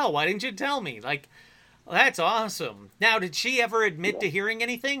 what the hell? Why didn't you tell me? Like, that's awesome. Now, did she ever admit to hearing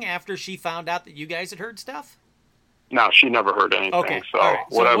anything after she found out that you guys had heard stuff? No, she never heard anything, okay. So all right.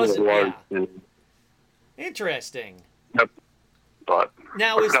 So whatever it was. Yeah. Interesting. Yep. But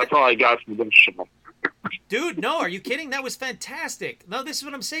now that's all I got from this show. Dude, no, are you kidding? That was fantastic. No, this is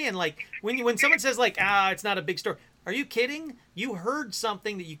what I'm saying. Like, when someone says, like, it's not a big story. Are you kidding? You heard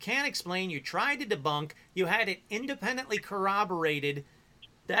something that you can't explain. You tried to debunk. You had it independently corroborated.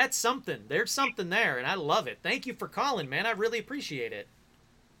 That's something. There's something there, and I love it. Thank you for calling, man. I really appreciate it.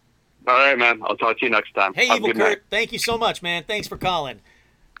 All right, man. I'll talk to you next time. Hey, Have Evil a good Kurt. night. Thank you so much, man. Thanks for calling.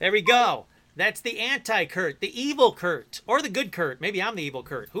 There we go. That's the anti-Kurt, the evil Kurt, or the good Kurt. Maybe I'm the evil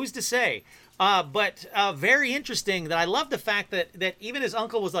Kurt. Who's to say? But very interesting that I love the fact that even his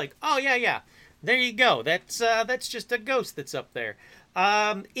uncle was like, oh, yeah, there you go. That's just a ghost that's up there.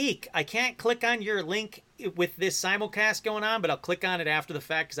 Eek, I can't click on your link with this simulcast going on, but I'll click on it after the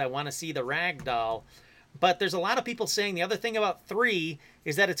fact because I want to see the rag doll. But there's a lot of people saying the other thing about 3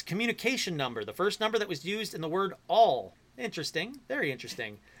 is that it's a communication number, the first number that was used in the word all. Interesting. Very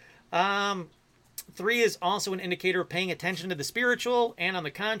interesting. 3 is also an indicator of paying attention to the spiritual, and on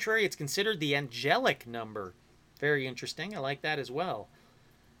the contrary, it's considered the angelic number. Very interesting. I like that as well.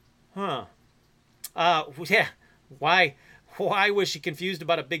 Huh. Yeah. Why was she confused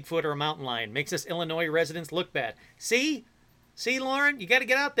about a Bigfoot or a mountain lion? Makes us Illinois residents look bad. See, Lauren, you got to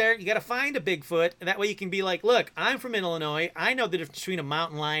get out there. You got to find a Bigfoot, and that way you can be like, look, I'm from Illinois. I know the difference between a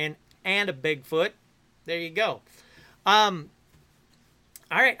mountain lion and a Bigfoot. There you go. All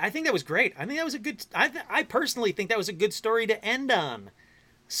right, I think that was great. I think that was a good. I personally think that was a good story to end on.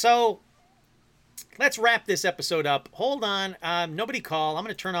 So let's wrap this episode up. Hold on, nobody call. I'm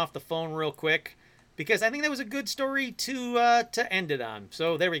going to turn off the phone real quick because I think that was a good story to end it on.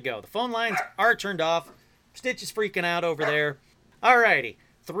 So there we go. The phone lines are turned off. Stitch is freaking out over there. All righty.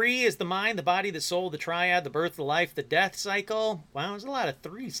 3 is the mind, the body, the soul, the triad, the birth, the life, the death cycle. Wow, there's a lot of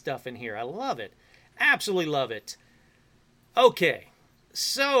 3 stuff in here. I love it. Absolutely love it. Okay.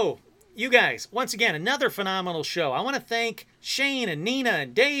 So, you guys, once again, another phenomenal show. I want to thank Shane and Nina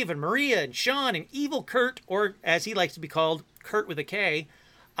and Dave and Maria and Sean and Evil Kurt, or as he likes to be called, Kurt with a K.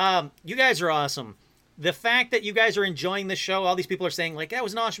 You guys are awesome. The fact that you guys are enjoying this show, all these people are saying, like, that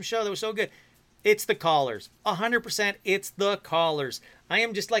was an awesome show, that was so good. It's the callers. 100% it's the callers. I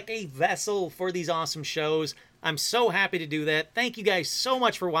am just like a vessel for these awesome shows. I'm so happy to do that. Thank you guys so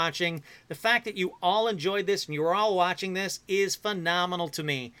much for watching. The fact that you all enjoyed this and you are all watching this is phenomenal to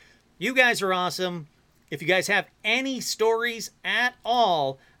me. You guys are awesome. If you guys have any stories at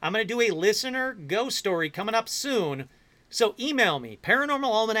all, I'm going to do a listener ghost story coming up soon. So email me,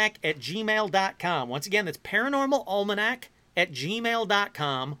 paranormalalmanac@gmail.com. Once again, that's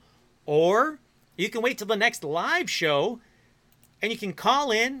paranormalalmanac@gmail.com. Or you can wait till the next live show and you can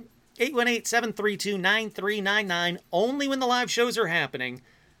call in 818-732-9399 only when the live shows are happening.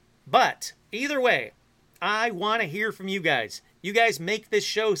 But either way, I want to hear from you guys. You guys make this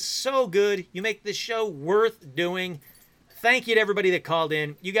show so good. You make this show worth doing. Thank you to everybody that called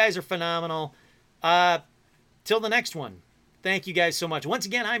in. You guys are phenomenal. Till the next one. Thank you guys so much. Once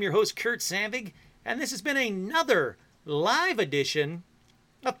again, I'm your host, Kurt Sandvig, and this has been another live edition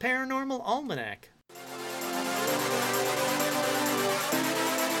of Paranormal Almanac.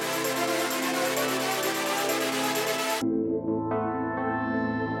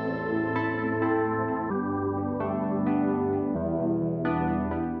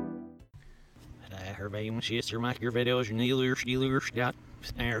 Herr Weimschister, macht ihr Videos, Nieder, Stiller, Stadt,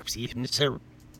 Sir.